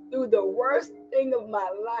through the worst thing of my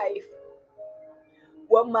life,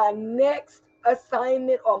 what my next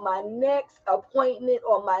assignment or my next appointment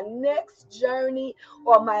or my next journey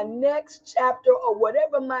or my next chapter or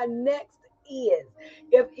whatever my next is,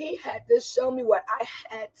 if he had to show me what I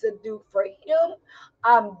had to do for him,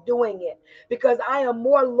 I'm doing it, because I am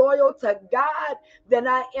more loyal to God than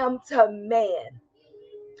I am to man.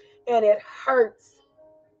 And it hurts.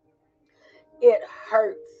 It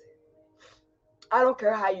hurts. I don't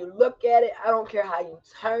care how you look at it. I don't care how you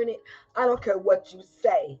turn it. I don't care what you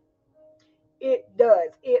say. It does.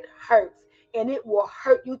 It hurts. And it will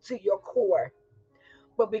hurt you to your core.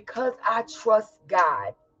 But because I trust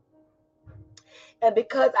God and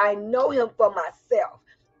because I know him for myself,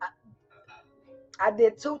 I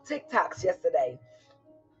did 2 TikToks yesterday.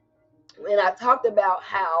 And I talked about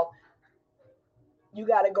how you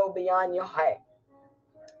got to go beyond your heart.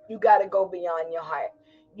 You got to go beyond your heart.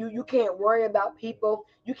 You can't worry about people.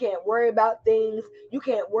 You can't worry about things. You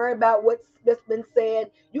can't worry about what's been said.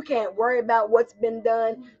 You can't worry about what's been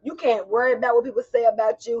done. You can't worry about what people say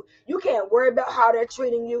about you. You can't worry about how they're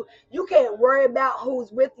treating you. You can't worry about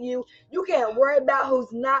who's with you. You can't worry about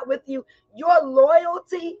who's not with you. Your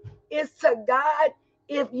loyalty is to God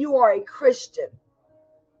if you are a Christian.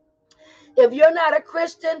 If you're not a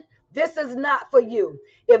Christian, this is not for you.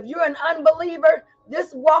 If you're an unbeliever,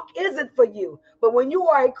 this walk isn't for you. But when you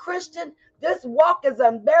are a Christian, this walk is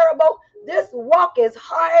unbearable. This walk is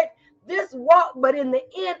hard. This walk, but in the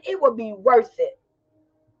end, it will be worth it.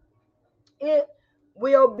 It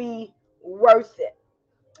will be worth it.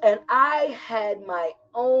 And I had my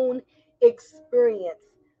own experience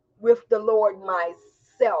with the Lord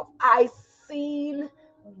myself. I seen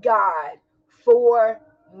God for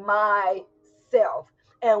myself.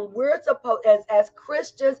 And we're supposed, as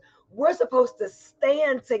Christians, we're supposed to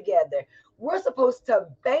stand together. We're supposed to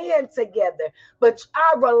band together. But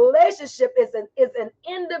our relationship is an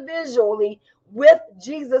individually with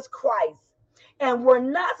Jesus Christ. And we're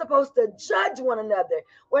not supposed to judge one another.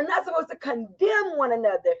 We're not supposed to condemn one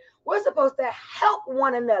another. We're supposed to help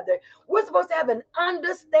one another. We're supposed to have an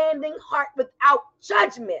understanding heart without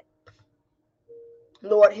judgment.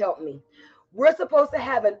 Lord, help me. We're supposed to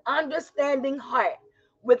have an understanding heart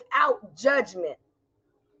without judgment.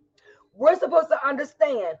 We're supposed to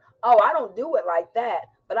understand, oh, I don't do it like that,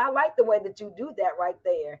 but I like the way that you do that right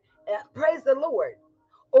there. And praise the Lord.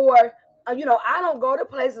 Or, I don't go to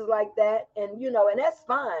places like that, and, and that's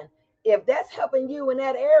fine. If that's helping you in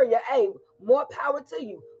that area, hey, more power to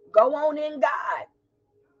you. Go on in God.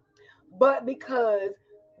 But because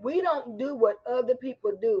we don't do what other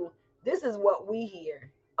people do, this is what we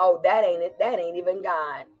hear. Oh, that ain't it. That ain't even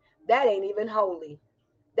God. That ain't even holy.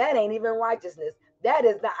 That ain't even righteousness. That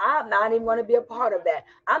is not, I'm not even going to be a part of that.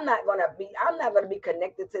 I'm not going to be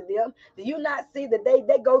connected to them. Do you not see that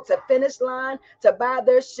they go to finish line to buy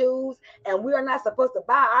their shoes, and we are not supposed to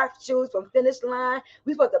buy our shoes from finish line?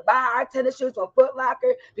 We're supposed to buy our tennis shoes from Foot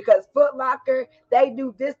Locker, because Foot Locker, they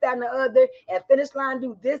do this, that, and the other, and finish line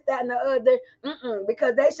do this, that, and the other.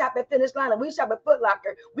 Because they shop at finish line and we shop at Foot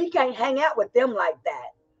Locker. We can't hang out with them like that.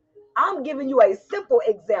 I'm giving you a simple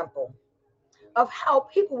example of how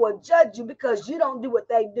people will judge you because you don't do what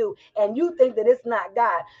they do, and you think that it's not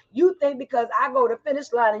God. You think because I go to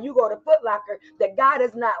finish line and you go to Foot Locker that God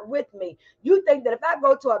is not with me. You think that if I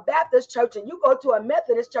go to a Baptist church and you go to a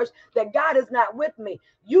Methodist church that God is not with me.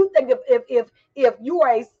 You think if you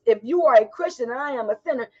are a Christian and I am a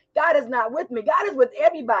sinner, God is not with me. God is with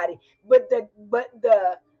everybody. But the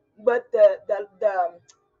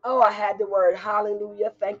oh, I had the word.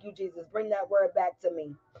 Hallelujah. Thank you, Jesus. Bring that word back to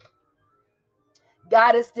me.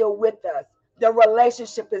 God is still with us. The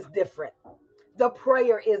relationship is different. The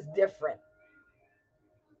prayer is different.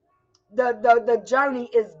 The journey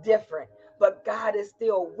is different. But God is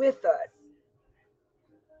still with us.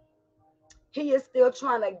 He is still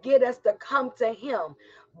trying to get us to come to him.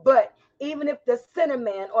 But even if the sinner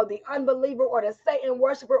man or the unbeliever or the Satan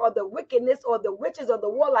worshiper or the wickedness or the witches or the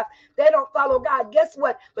warlocks, they don't follow God, guess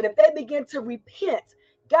what? But if they begin to repent,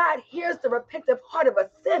 God hears the repentant heart of a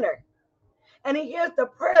sinner. And he hears the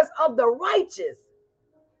prayers of the righteous.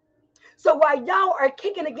 So while y'all are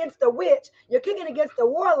kicking against the witch, you're kicking against the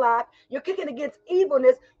warlock, you're kicking against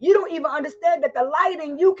evilness, you don't even understand that the light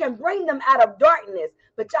in you can bring them out of darkness.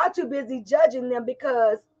 But y'all too busy judging them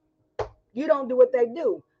because you don't do what they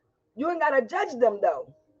do. You ain't got to judge them,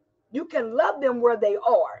 though. You can love them where they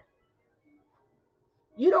are.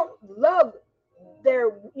 You don't love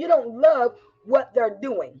what they're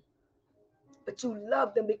doing. But you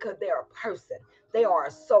love them because they are a person. They are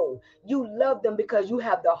a soul. You love them because you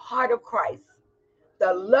have the heart of Christ,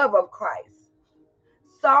 the love of Christ.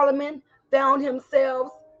 Solomon found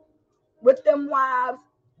himself with them wives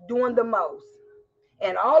doing the most.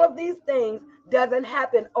 And all of these things doesn't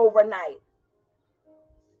happen overnight.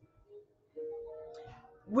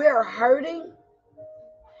 We're hurting,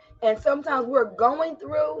 and sometimes we're going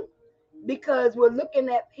through because we're looking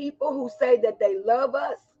at people who say that they love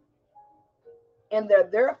us and they're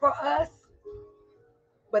there for us,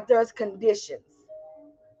 but there's conditions.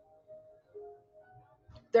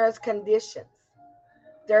 There's conditions.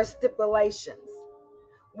 There's stipulations.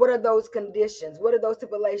 What are those conditions? What are those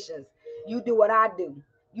stipulations? You do what I do.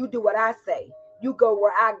 You do what I say. You go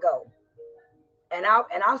where I go. And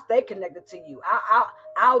I'll stay connected to you.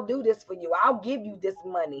 I'll do this for you. I'll give you this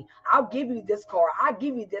money. I'll give you this car. I'll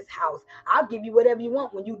give you this house. I'll give you whatever you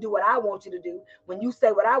want when you do what I want you to do. When you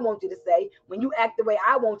say what I want you to say. When you act the way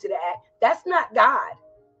I want you to act. That's not God.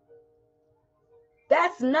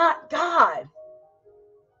 That's not God.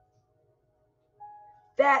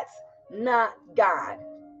 That's not God.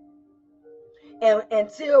 And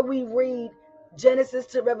until we read Genesis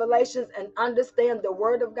to Revelations and understand the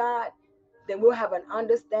word of God, then we'll have an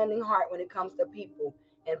understanding heart when it comes to people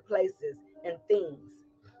and places and things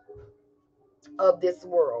of this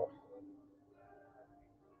world.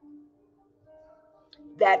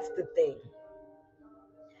 That's the thing.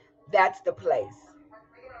 That's the place.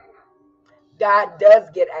 God does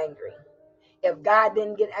get angry. If God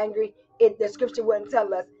didn't get angry, the scripture wouldn't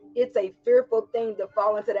tell us it's a fearful thing to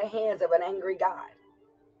fall into the hands of an angry God.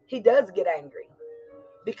 He does get angry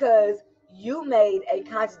because you made a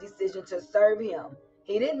conscious decision to serve him.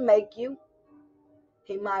 He didn't make you.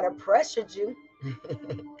 He might have pressured you,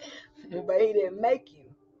 but he didn't make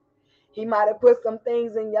you. He might have put some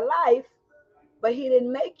things in your life, but he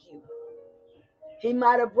didn't make you. He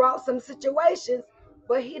might have brought some situations,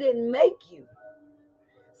 but he didn't make you.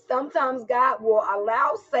 Sometimes God will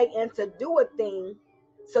allow Satan to do a thing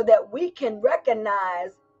so that we can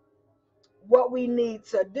recognize what we need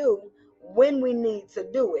to do when we need to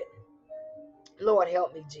do it. Lord,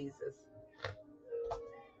 help me, Jesus.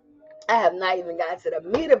 I have not even gotten to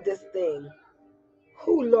the meat of this thing.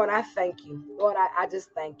 Who, Lord, I thank you. Lord, I just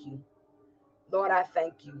thank you. Lord, I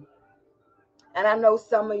thank you. And I know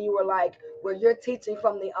some of you are like, well, you're teaching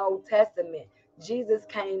from the Old Testament. Jesus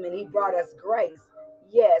came and he brought us grace.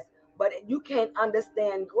 Yes, but you can't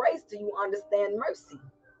understand grace till you understand mercy.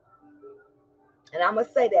 And I'm going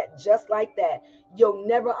to say that just like that. You'll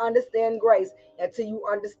never understand grace until you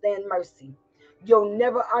understand mercy. You'll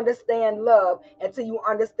never understand love until you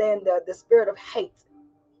understand the spirit of hate.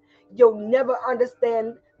 You'll never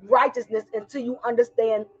understand righteousness until you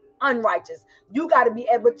understand unrighteous. You got to be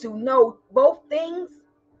able to know both things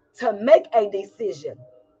to make a decision.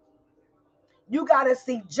 You got to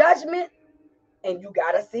see judgment and you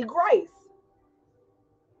got to see grace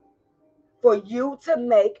for you to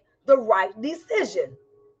make the right decision.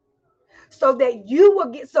 So that you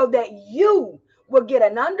will get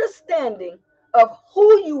an understanding of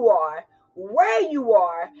who you are, where you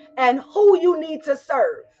are, and who you need to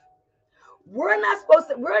serve. We're not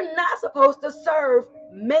supposed to serve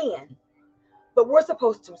man, but we're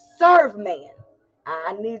supposed to serve man.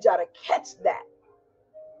 I need y'all to catch that.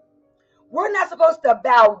 We're not supposed to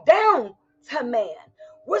bow down to man.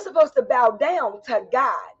 We're supposed to bow down to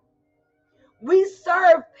God. We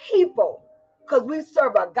serve people because we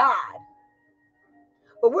serve a God.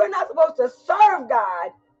 But we're not supposed to serve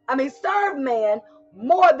man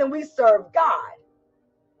more than we serve God.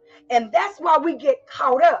 And that's why we get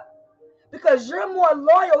caught up. Because you're more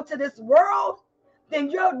loyal to this world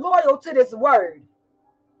than you're loyal to this word.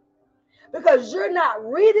 Because you're not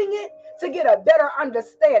reading it to get a better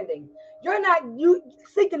understanding. You're not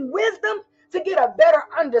seeking wisdom to get a better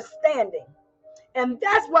understanding. And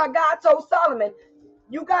that's why God told Solomon,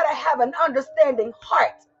 you got to have an understanding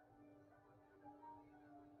heart.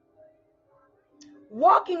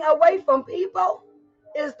 Walking away from people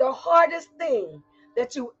is the hardest thing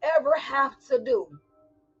that you ever have to do.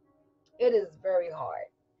 It is very hard,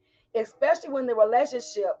 especially when the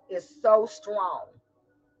relationship is so strong.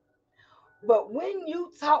 But when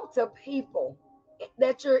you talk to people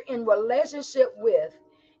that you're in relationship with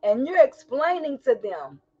and you're explaining to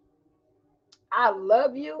them, I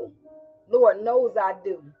love you, Lord knows I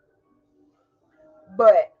do.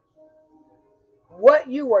 But what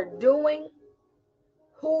you are doing,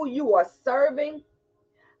 who you are serving,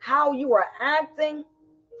 how you are acting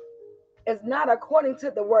is not according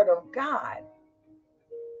to the word of God.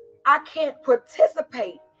 I can't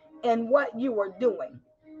participate in what you are doing.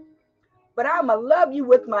 But I'm going to love you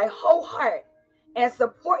with my whole heart and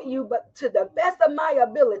support you, but to the best of my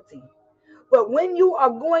ability. But when you are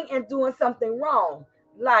going and doing something wrong,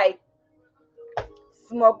 like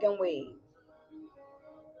smoking weed,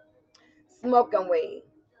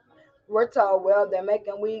 we're told, well, they're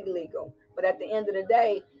making weed legal. But at the end of the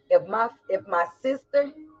day, if my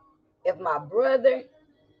sister, if my brother,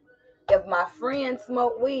 if my friend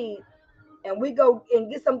smoke weed and we go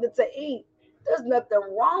and get something to eat, there's nothing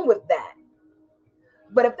wrong with that.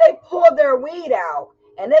 But if they pull their weed out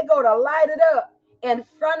and they go to light it up in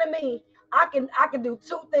front of me, I can do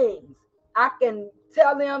two things. I can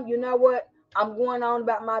tell them, you know what, I'm going on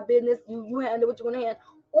about my business. You handle what you're going to handle.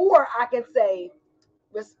 Or I can say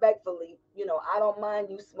respectfully, I don't mind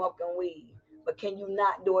you smoking weed, but can you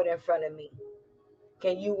not do it in front of me?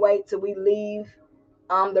 Can you wait till we leave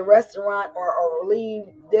the restaurant or leave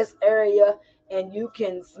this area and you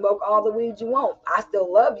can smoke all the weed you want? I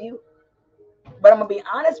still love you. But I'm going to be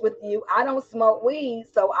honest with you. I don't smoke weed,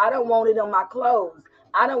 so I don't want it on my clothes.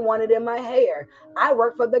 I don't want it in my hair. I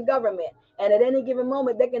work for the government. And at any given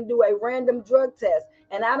moment, they can do a random drug test.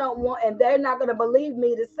 And I don't want, and they're not going to believe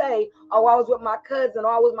me to say, oh, I was with my cousin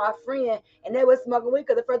or I was my friend and they were smoking weed,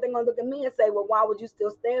 because the first thing they're going to look at me and say, well, why would you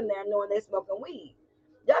still stand there knowing they're smoking weed?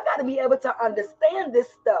 Y'all got to be able to understand this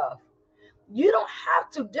stuff. You don't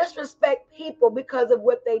have to disrespect people because of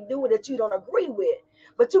what they do that you don't agree with.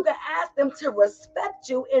 But you can ask them to respect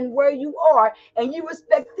you in where you are, and you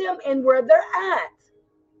respect them in where they're at.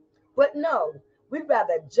 But no, we'd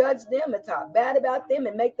rather judge them and talk bad about them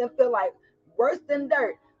and make them feel like worse than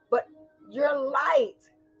dirt. But your light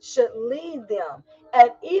should lead them.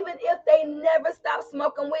 And even if they never stop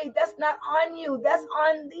smoking weed, that's not on you. That's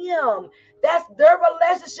on them. That's their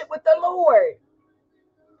relationship with the Lord.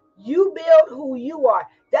 You build who you are.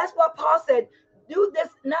 That's what Paul said. Do this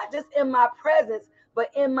not just in my presence, but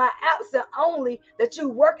in my absence only, that you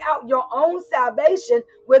work out your own salvation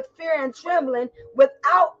with fear and trembling,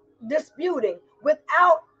 without disputing,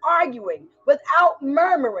 without arguing, without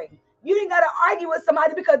murmuring. You ain't got to argue with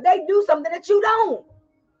somebody because they do something that you don't.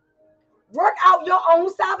 Work out your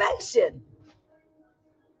own salvation.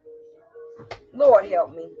 Lord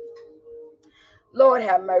help me. Lord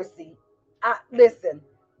have mercy. Listen,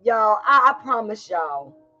 y'all, I promise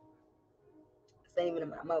y'all, this ain't even in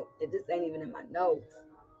my mouth. This ain't even in my notes.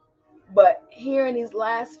 But here in these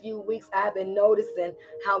last few weeks, I've been noticing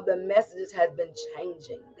how the messages has been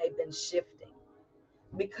changing. They've been shifting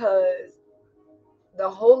because the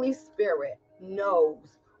Holy Spirit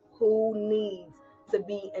knows who needs to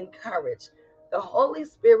be encouraged. The Holy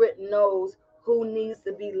Spirit knows who needs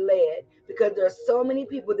to be led, because there's so many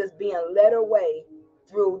people that's being led away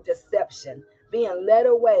through deception, being led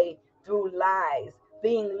away through lies,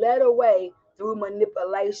 being led away through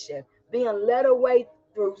manipulation, being led away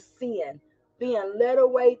through sin, being led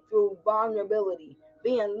away through vulnerability,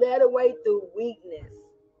 being led away through weakness.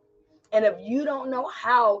 And if you don't know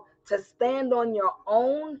how to stand on your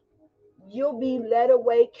own, you'll be led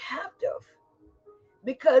away captive.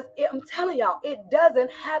 Because I'm telling y'all, it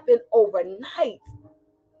doesn't happen overnight.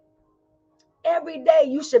 Every day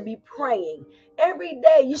you should be praying. Every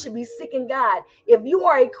day you should be seeking God. If you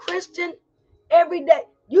are a Christian, every day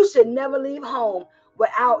you should never leave home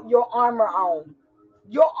without your armor on.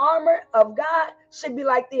 Your armor of God should be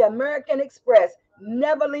like the American Express.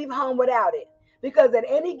 Never leave home without it. Because at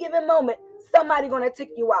any given moment, somebody's going to tick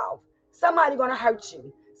you off. Somebody's going to hurt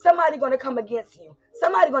you. Somebody's going to come against you.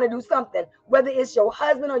 Somebody's going to do something, whether it's your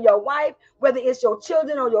husband or your wife, whether it's your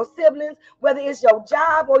children or your siblings, whether it's your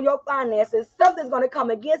job or your finances. Something's going to come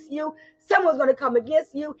against you. Someone's going to come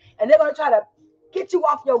against you, and they're going to try to get you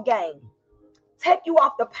off your game, take you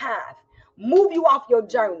off the path, move you off your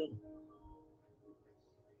journey.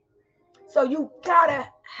 So you got to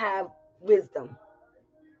have wisdom.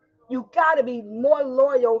 You got to be more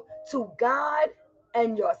loyal to God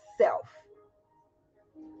and yourself.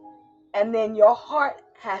 And then your heart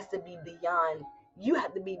has to be beyond. You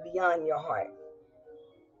have to be beyond your heart.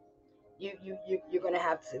 You're going to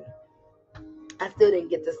have to. I still didn't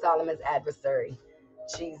get to Solomon's adversary.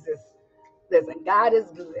 Jesus. Listen, God is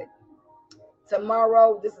good.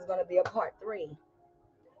 Tomorrow, this is going to be a part 3.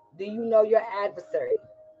 Do you know your adversary?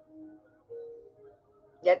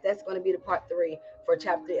 Yet that's going to be the part 3 for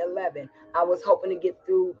chapter 11. I was hoping to get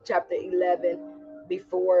through chapter 11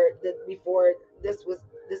 before this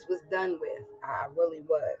was done with. I really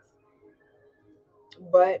was.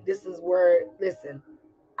 But this is where, listen,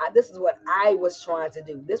 this is what I was trying to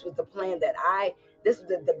do. This was the plan this was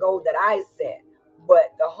the goal that I set.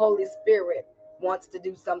 But the Holy Spirit wants to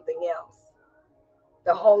do something else.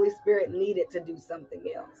 The Holy Spirit needed to do something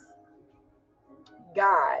else.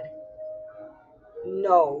 God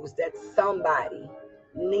knows that somebody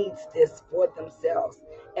needs this for themselves.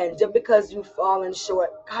 And just because you've fallen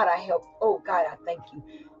short, God, God, I thank you.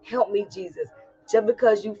 Help me, Jesus. Just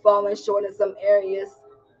because you've fallen short in some areas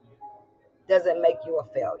doesn't make you a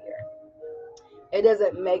failure. It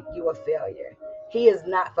doesn't make you a failure. He has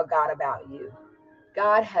not forgot about you.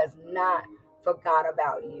 God has not forgot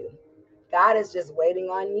about you. God is just waiting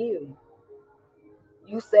on you.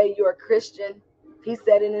 You say you're a Christian. He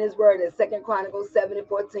said it in his word in 2 Chronicles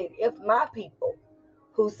 7:14. If my people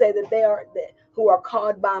who say who are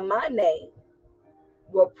called by my name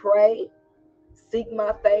will pray, seek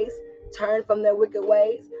my face, turn from their wicked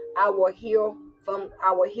ways, I will heal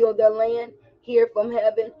their land, hear from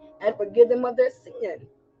heaven, and forgive them of their sin.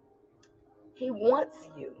 He wants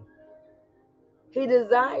you. He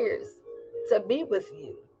desires to be with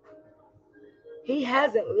you. He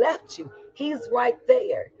hasn't left you. He's right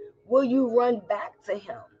there. Will you run back to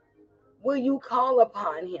him? Will you call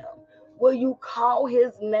upon him? Will you call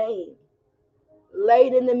his name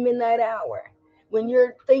late in the midnight hour? when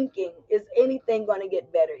you're thinking, is anything going to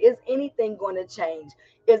get better? Is anything going to change?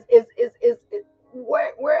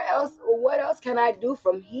 Where else, what else can I do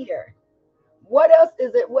from here? What else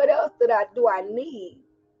is it? What else do I need?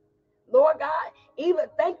 Lord God, even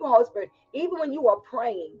thank you, Holy Spirit. Even when you are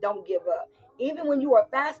praying, don't give up. Even when you are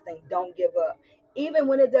fasting, don't give up. Even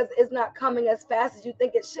when it's not coming as fast as you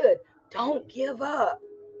think it should, don't give up.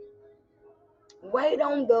 Wait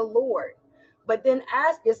on the Lord. But then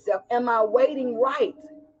ask yourself, am I waiting right?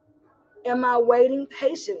 Am I waiting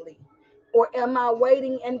patiently? Or am I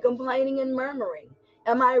waiting and complaining and murmuring?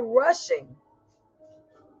 Am I rushing?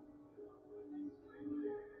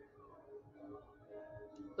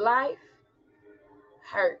 Life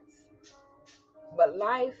hurts, but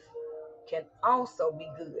life can also be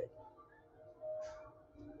good.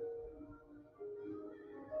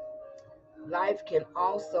 Life can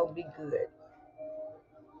also be good.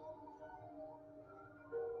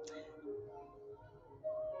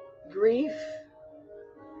 Grief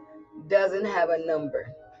doesn't have a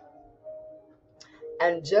number.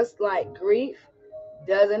 And just like grief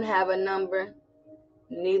doesn't have a number,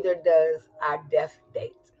 neither does our death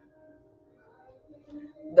date.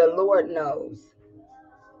 The Lord knows,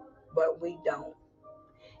 but we don't.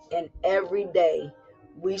 And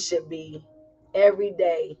we should be, every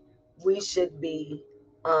day we should be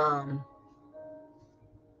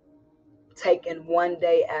taking one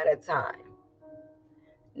day at a time,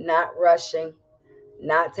 not rushing,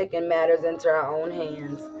 not taking matters into our own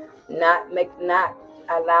hands, not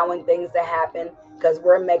allowing things to happen because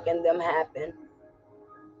we're making them happen.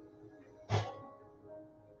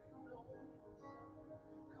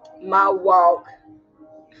 My walk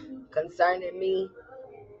concerning me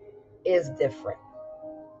is different.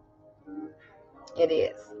 It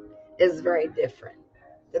is. It's very different.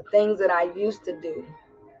 The things that I used to do,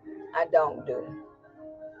 I don't do.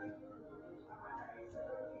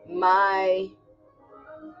 My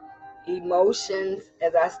emotions,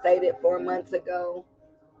 as I stated 4 months ago,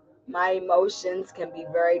 my emotions can be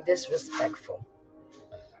very disrespectful.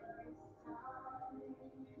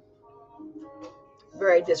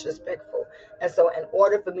 Very disrespectful. And so in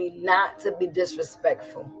order for me not to be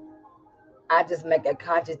disrespectful, I just make a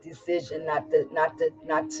conscious decision not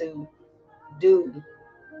to do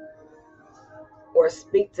or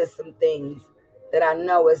speak to some things that I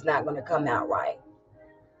know is not going to come out right.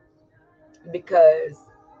 Because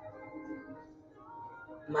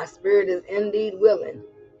my spirit is indeed willing,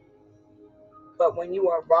 but when you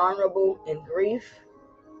are vulnerable in grief,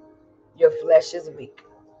 your flesh is weak.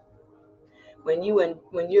 When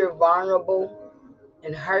you're vulnerable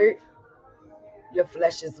and hurt, your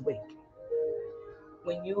flesh is weak.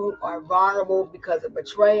 When you are vulnerable because of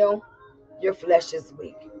betrayal, your flesh is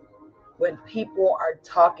weak. When people are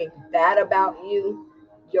talking bad about you,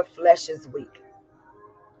 your flesh is weak.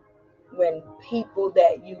 When people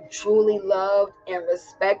that you truly loved and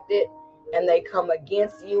respected and they come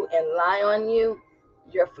against you and lie on you,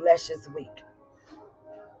 your flesh is weak.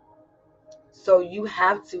 So you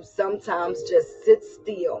have to sometimes just sit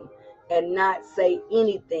still and not say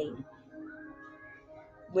anything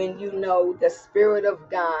when you know the Spirit of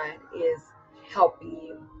God is helping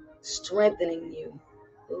you, strengthening you,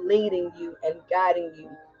 leading you, and guiding you.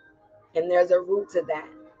 And there's a root to that.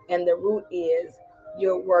 And the root is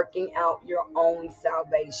you're working out your own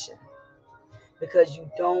salvation because you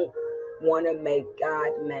don't want to make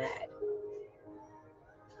God mad.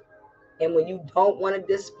 And when you don't want to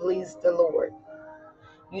displease the Lord,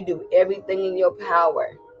 you do everything in your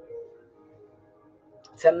power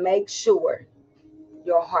to make sure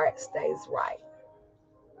your heart stays right.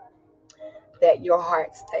 That your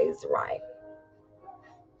heart stays right.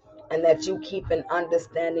 And that you keep an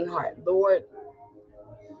understanding heart. Lord,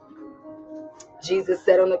 Jesus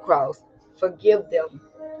said on the cross, forgive them,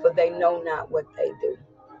 for they know not what they do.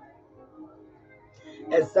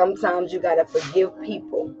 And sometimes you got to forgive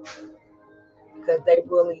people because they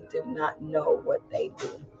really do not know what they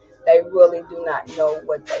do. They really do not know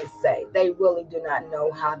what they say. They really do not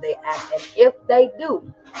know how they act. And if they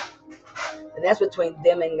do, then that's between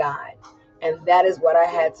them and God. And that is what I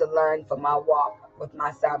had to learn for my walk with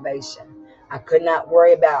my salvation. I could not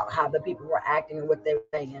worry about how the people were acting and what they were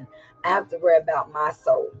saying. I have to worry about my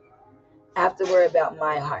soul. I have to worry about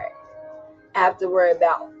my heart. I have to worry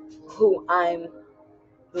about who I'm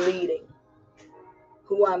leading,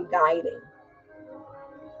 who I'm guiding.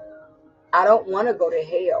 I don't want to go to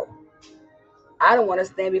hell. I don't want to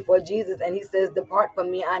stand before Jesus and he says, depart from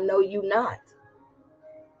me, I know you not.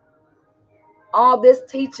 All this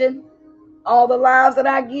teaching, all the lives that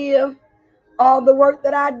I give, all the work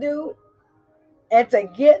that I do, and to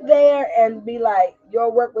get there and be like, your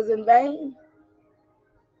work was in vain.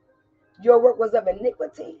 Your work was of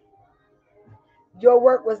iniquity. Your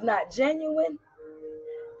work was not genuine.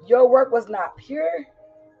 Your work was not pure.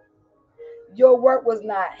 Your work was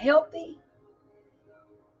not healthy.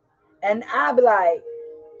 And I'd be like,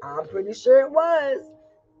 I'm pretty sure it was.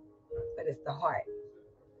 But it's the heart.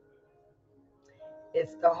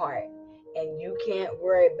 It's the heart. And you can't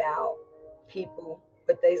worry about people,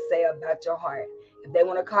 what they say about your heart. If they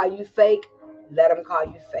want to call you fake, let them call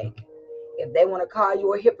you fake. If they want to call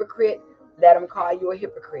you a hypocrite, let them call you a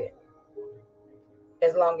hypocrite.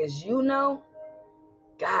 As long as you know,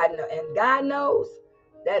 God knows, and God knows,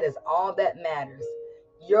 that is all that matters.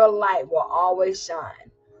 Your light will always shine.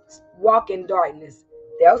 Walk in darkness.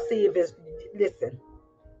 They'll see if it's, listen,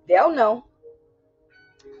 they'll know.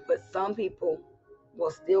 But some people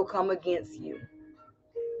will still come against you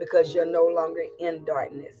because you're no longer in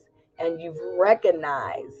darkness. And you've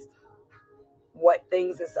recognized what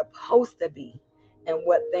things are supposed to be and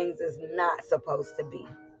what things is not supposed to be.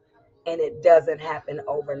 And it doesn't happen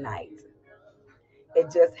overnight. It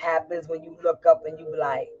just happens when you look up and you be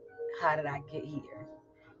like, how did I get here?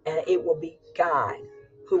 And it will be God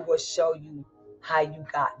who will show you how you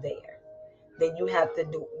got there. Then you have to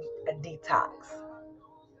do a detox,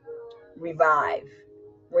 revive,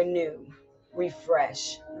 renew,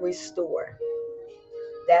 refresh, restore.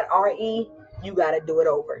 That RE, you got to do it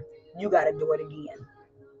over. You got to do it again.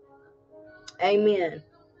 Amen.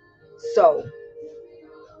 So,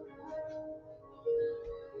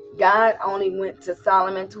 God only went to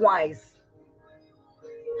Solomon twice.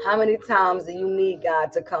 How many times do you need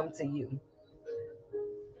God to come to you?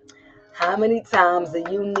 How many times do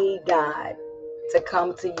you need God to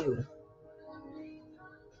come to you?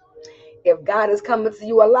 If God is coming to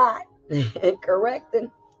you a lot,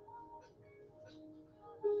 correcting,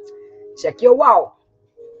 check your walk,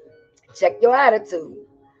 check your attitude,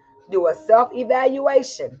 do a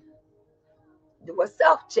self-evaluation, do a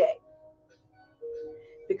self-check.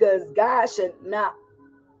 Because God should not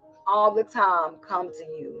all the time come to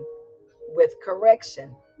you with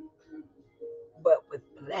correction, but with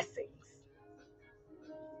blessings.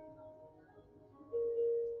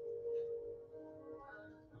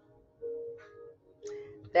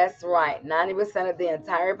 That's right. 90% of the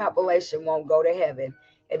entire population won't go to heaven.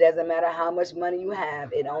 It doesn't matter how much money you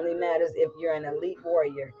have. It only matters if you're an elite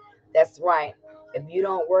warrior. That's right. If you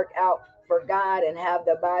don't work out for God and have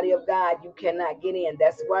the body of God, you cannot get in.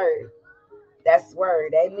 That's word. That's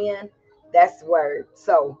word. Amen. That's word.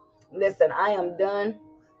 So, listen, I am done.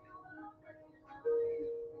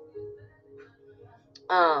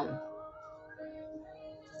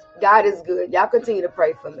 God is good. Y'all continue to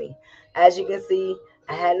pray for me. As you can see,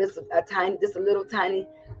 I had just a little tiny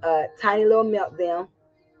little meltdown,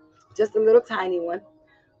 just a little tiny one.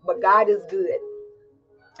 But God is good,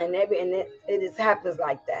 and it just happens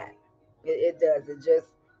like that. It does.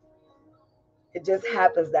 It just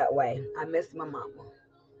happens that way. I miss my mama.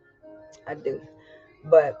 I do.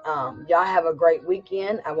 But y'all have a great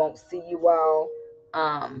weekend. I won't see you all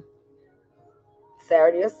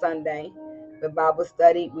Saturday or Sunday. The Bible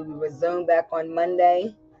study we will resume back on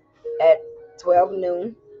Monday at 12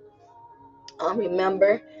 noon.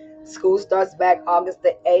 Remember, school starts back August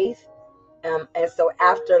the 8th. And so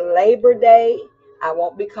after Labor Day, I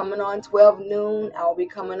won't be coming on 12 noon. I'll be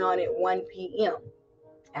coming on at 1 p.m.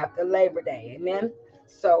 after Labor Day. Amen.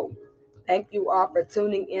 So thank you all for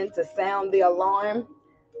tuning in to Sound the Alarm.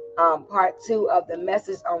 Part 2 of the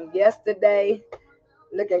message on yesterday.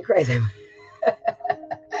 Looking crazy.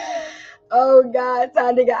 Oh God,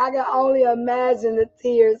 Tanika, I can only imagine the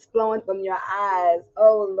tears flowing from your eyes.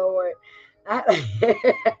 Oh Lord.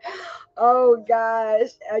 Oh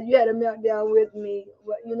gosh, you had a meltdown with me.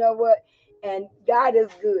 Well, you know what? And God is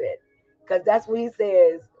good, because that's what He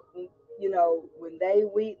says. You know, when they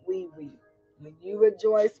weep, we weep. When you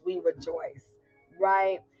rejoice, we rejoice.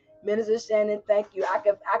 Right, Minister Shannon? Thank you. I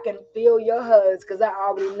can feel your hugs because I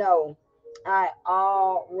already know. I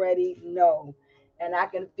already know. And I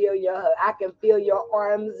can feel your hug. I can feel your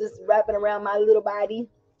arms just wrapping around my little body,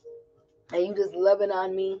 and you just loving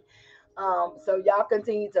on me. So y'all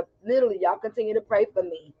continue to pray for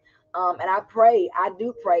me. And I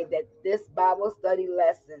do pray that this Bible study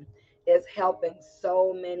lesson is helping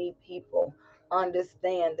so many people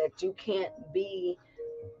understand that you can't be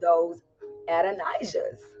those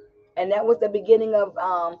Adonijahs. And that was the beginning of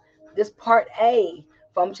this part A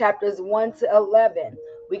from chapters 1 to 11.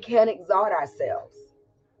 We can't exalt ourselves.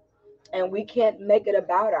 And we can't make it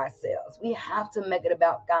about ourselves. We have to make it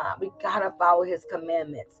about God. We got to follow His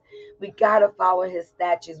commandments. We got to follow His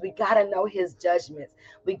statutes. We got to know His judgments.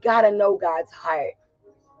 We got to know God's heart.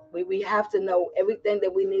 We have to know everything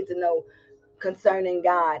that we need to know concerning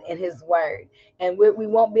God and his word. And we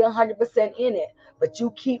won't be 100% in it, but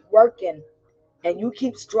you keep working and you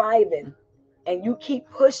keep striving and you keep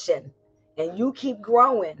pushing and you keep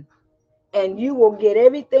growing, and you will get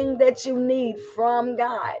everything that you need from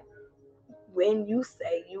God when you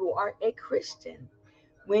say you are a Christian,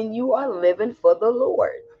 when you are living for the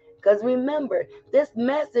Lord. Because remember, this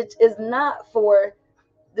message is not for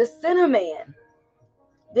the sinner man.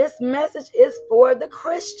 This message is for the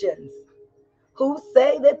Christians who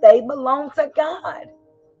say that they belong to God.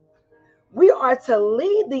 We are to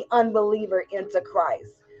lead the unbeliever into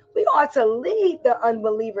Christ. We are to lead the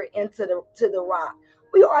unbeliever into the rock.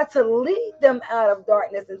 We are to lead them out of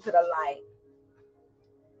darkness into the light.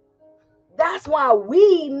 That's why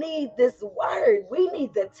we need this word. We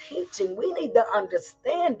need the teaching. We need the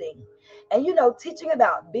understanding. And teaching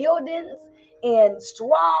about buildings and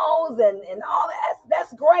straws and all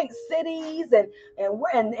that's great. Cities and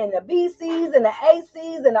the BCs and the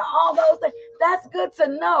ACs and all those things. That's good to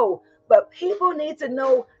know. But people need to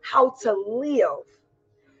know how to live.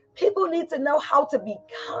 People need to know how to be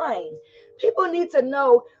kind. People need to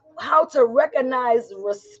know how to recognize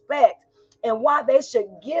respect and why they should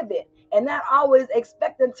give it, and not always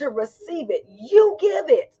expect them to receive it. You give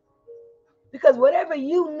it. Because whatever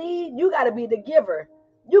you need, you got to be the giver.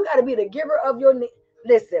 You got to be the giver of your need.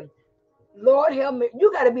 Listen, Lord help me.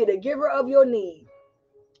 You got to be the giver of your need.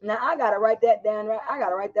 Now, I got to write that down, right? I got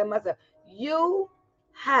to write that myself. You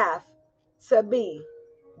have to be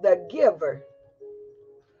the giver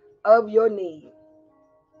of your need.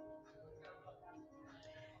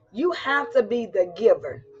 You have to be the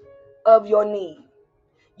giver of your need.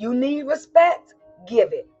 You need respect,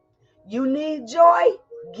 give it. You need joy,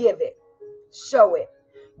 give it. Show it.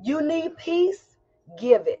 You need peace,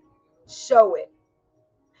 give it. Show it.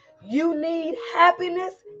 You need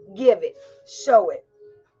happiness, give it. Show it.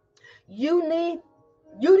 You need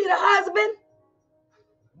a husband,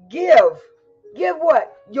 give. Give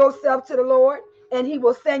what? Yourself to the Lord, and he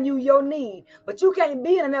will send you your need. But you can't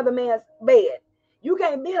be in another man's bed. You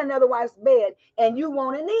can't be in another wife's bed and you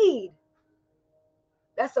want a need.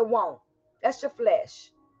 That's a want. That's your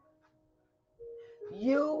flesh.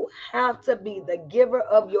 You have to be the giver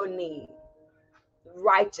of your need.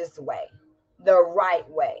 Righteous way, the right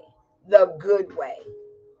way, the good way,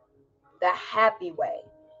 the happy way.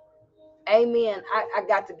 Amen. I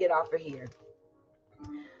got to get off of here.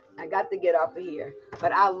 I got to get off of here.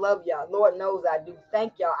 But I love y'all. Lord knows I do.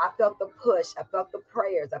 Thank y'all. I felt the push. I felt the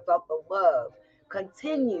prayers. I felt the love.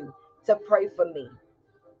 Continue to pray for me.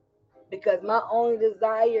 Because my only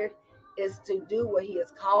desire is to do what he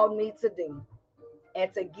has called me to do.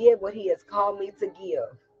 And to give what he has called me to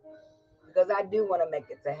give. Because I do want to make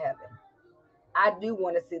it to heaven. I do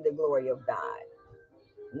want to see the glory of God.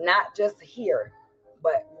 Not just here,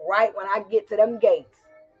 but right when I get to them gates,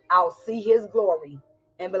 I'll see his glory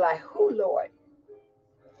and be like, who, Lord?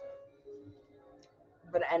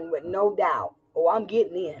 And with no doubt, I'm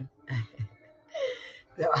getting in.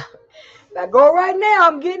 So, if I go right now,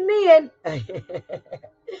 I'm getting in.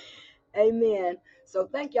 Amen. So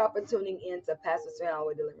thank y'all for tuning in to Pastor Serrano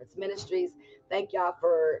with Deliverance Ministries. Thank y'all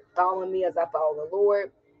for following me as I follow the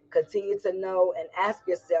Lord. Continue to know and ask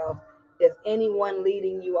yourself, is anyone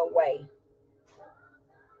leading you away?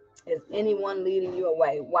 Is anyone leading you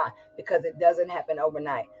away? Why? Because it doesn't happen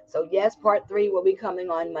overnight. So yes, part 3 will be coming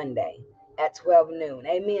on Monday at 12 noon.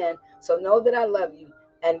 Amen. So know that I love you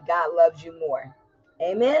and God loves you more.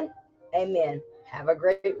 Amen. Amen. Have a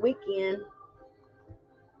great weekend.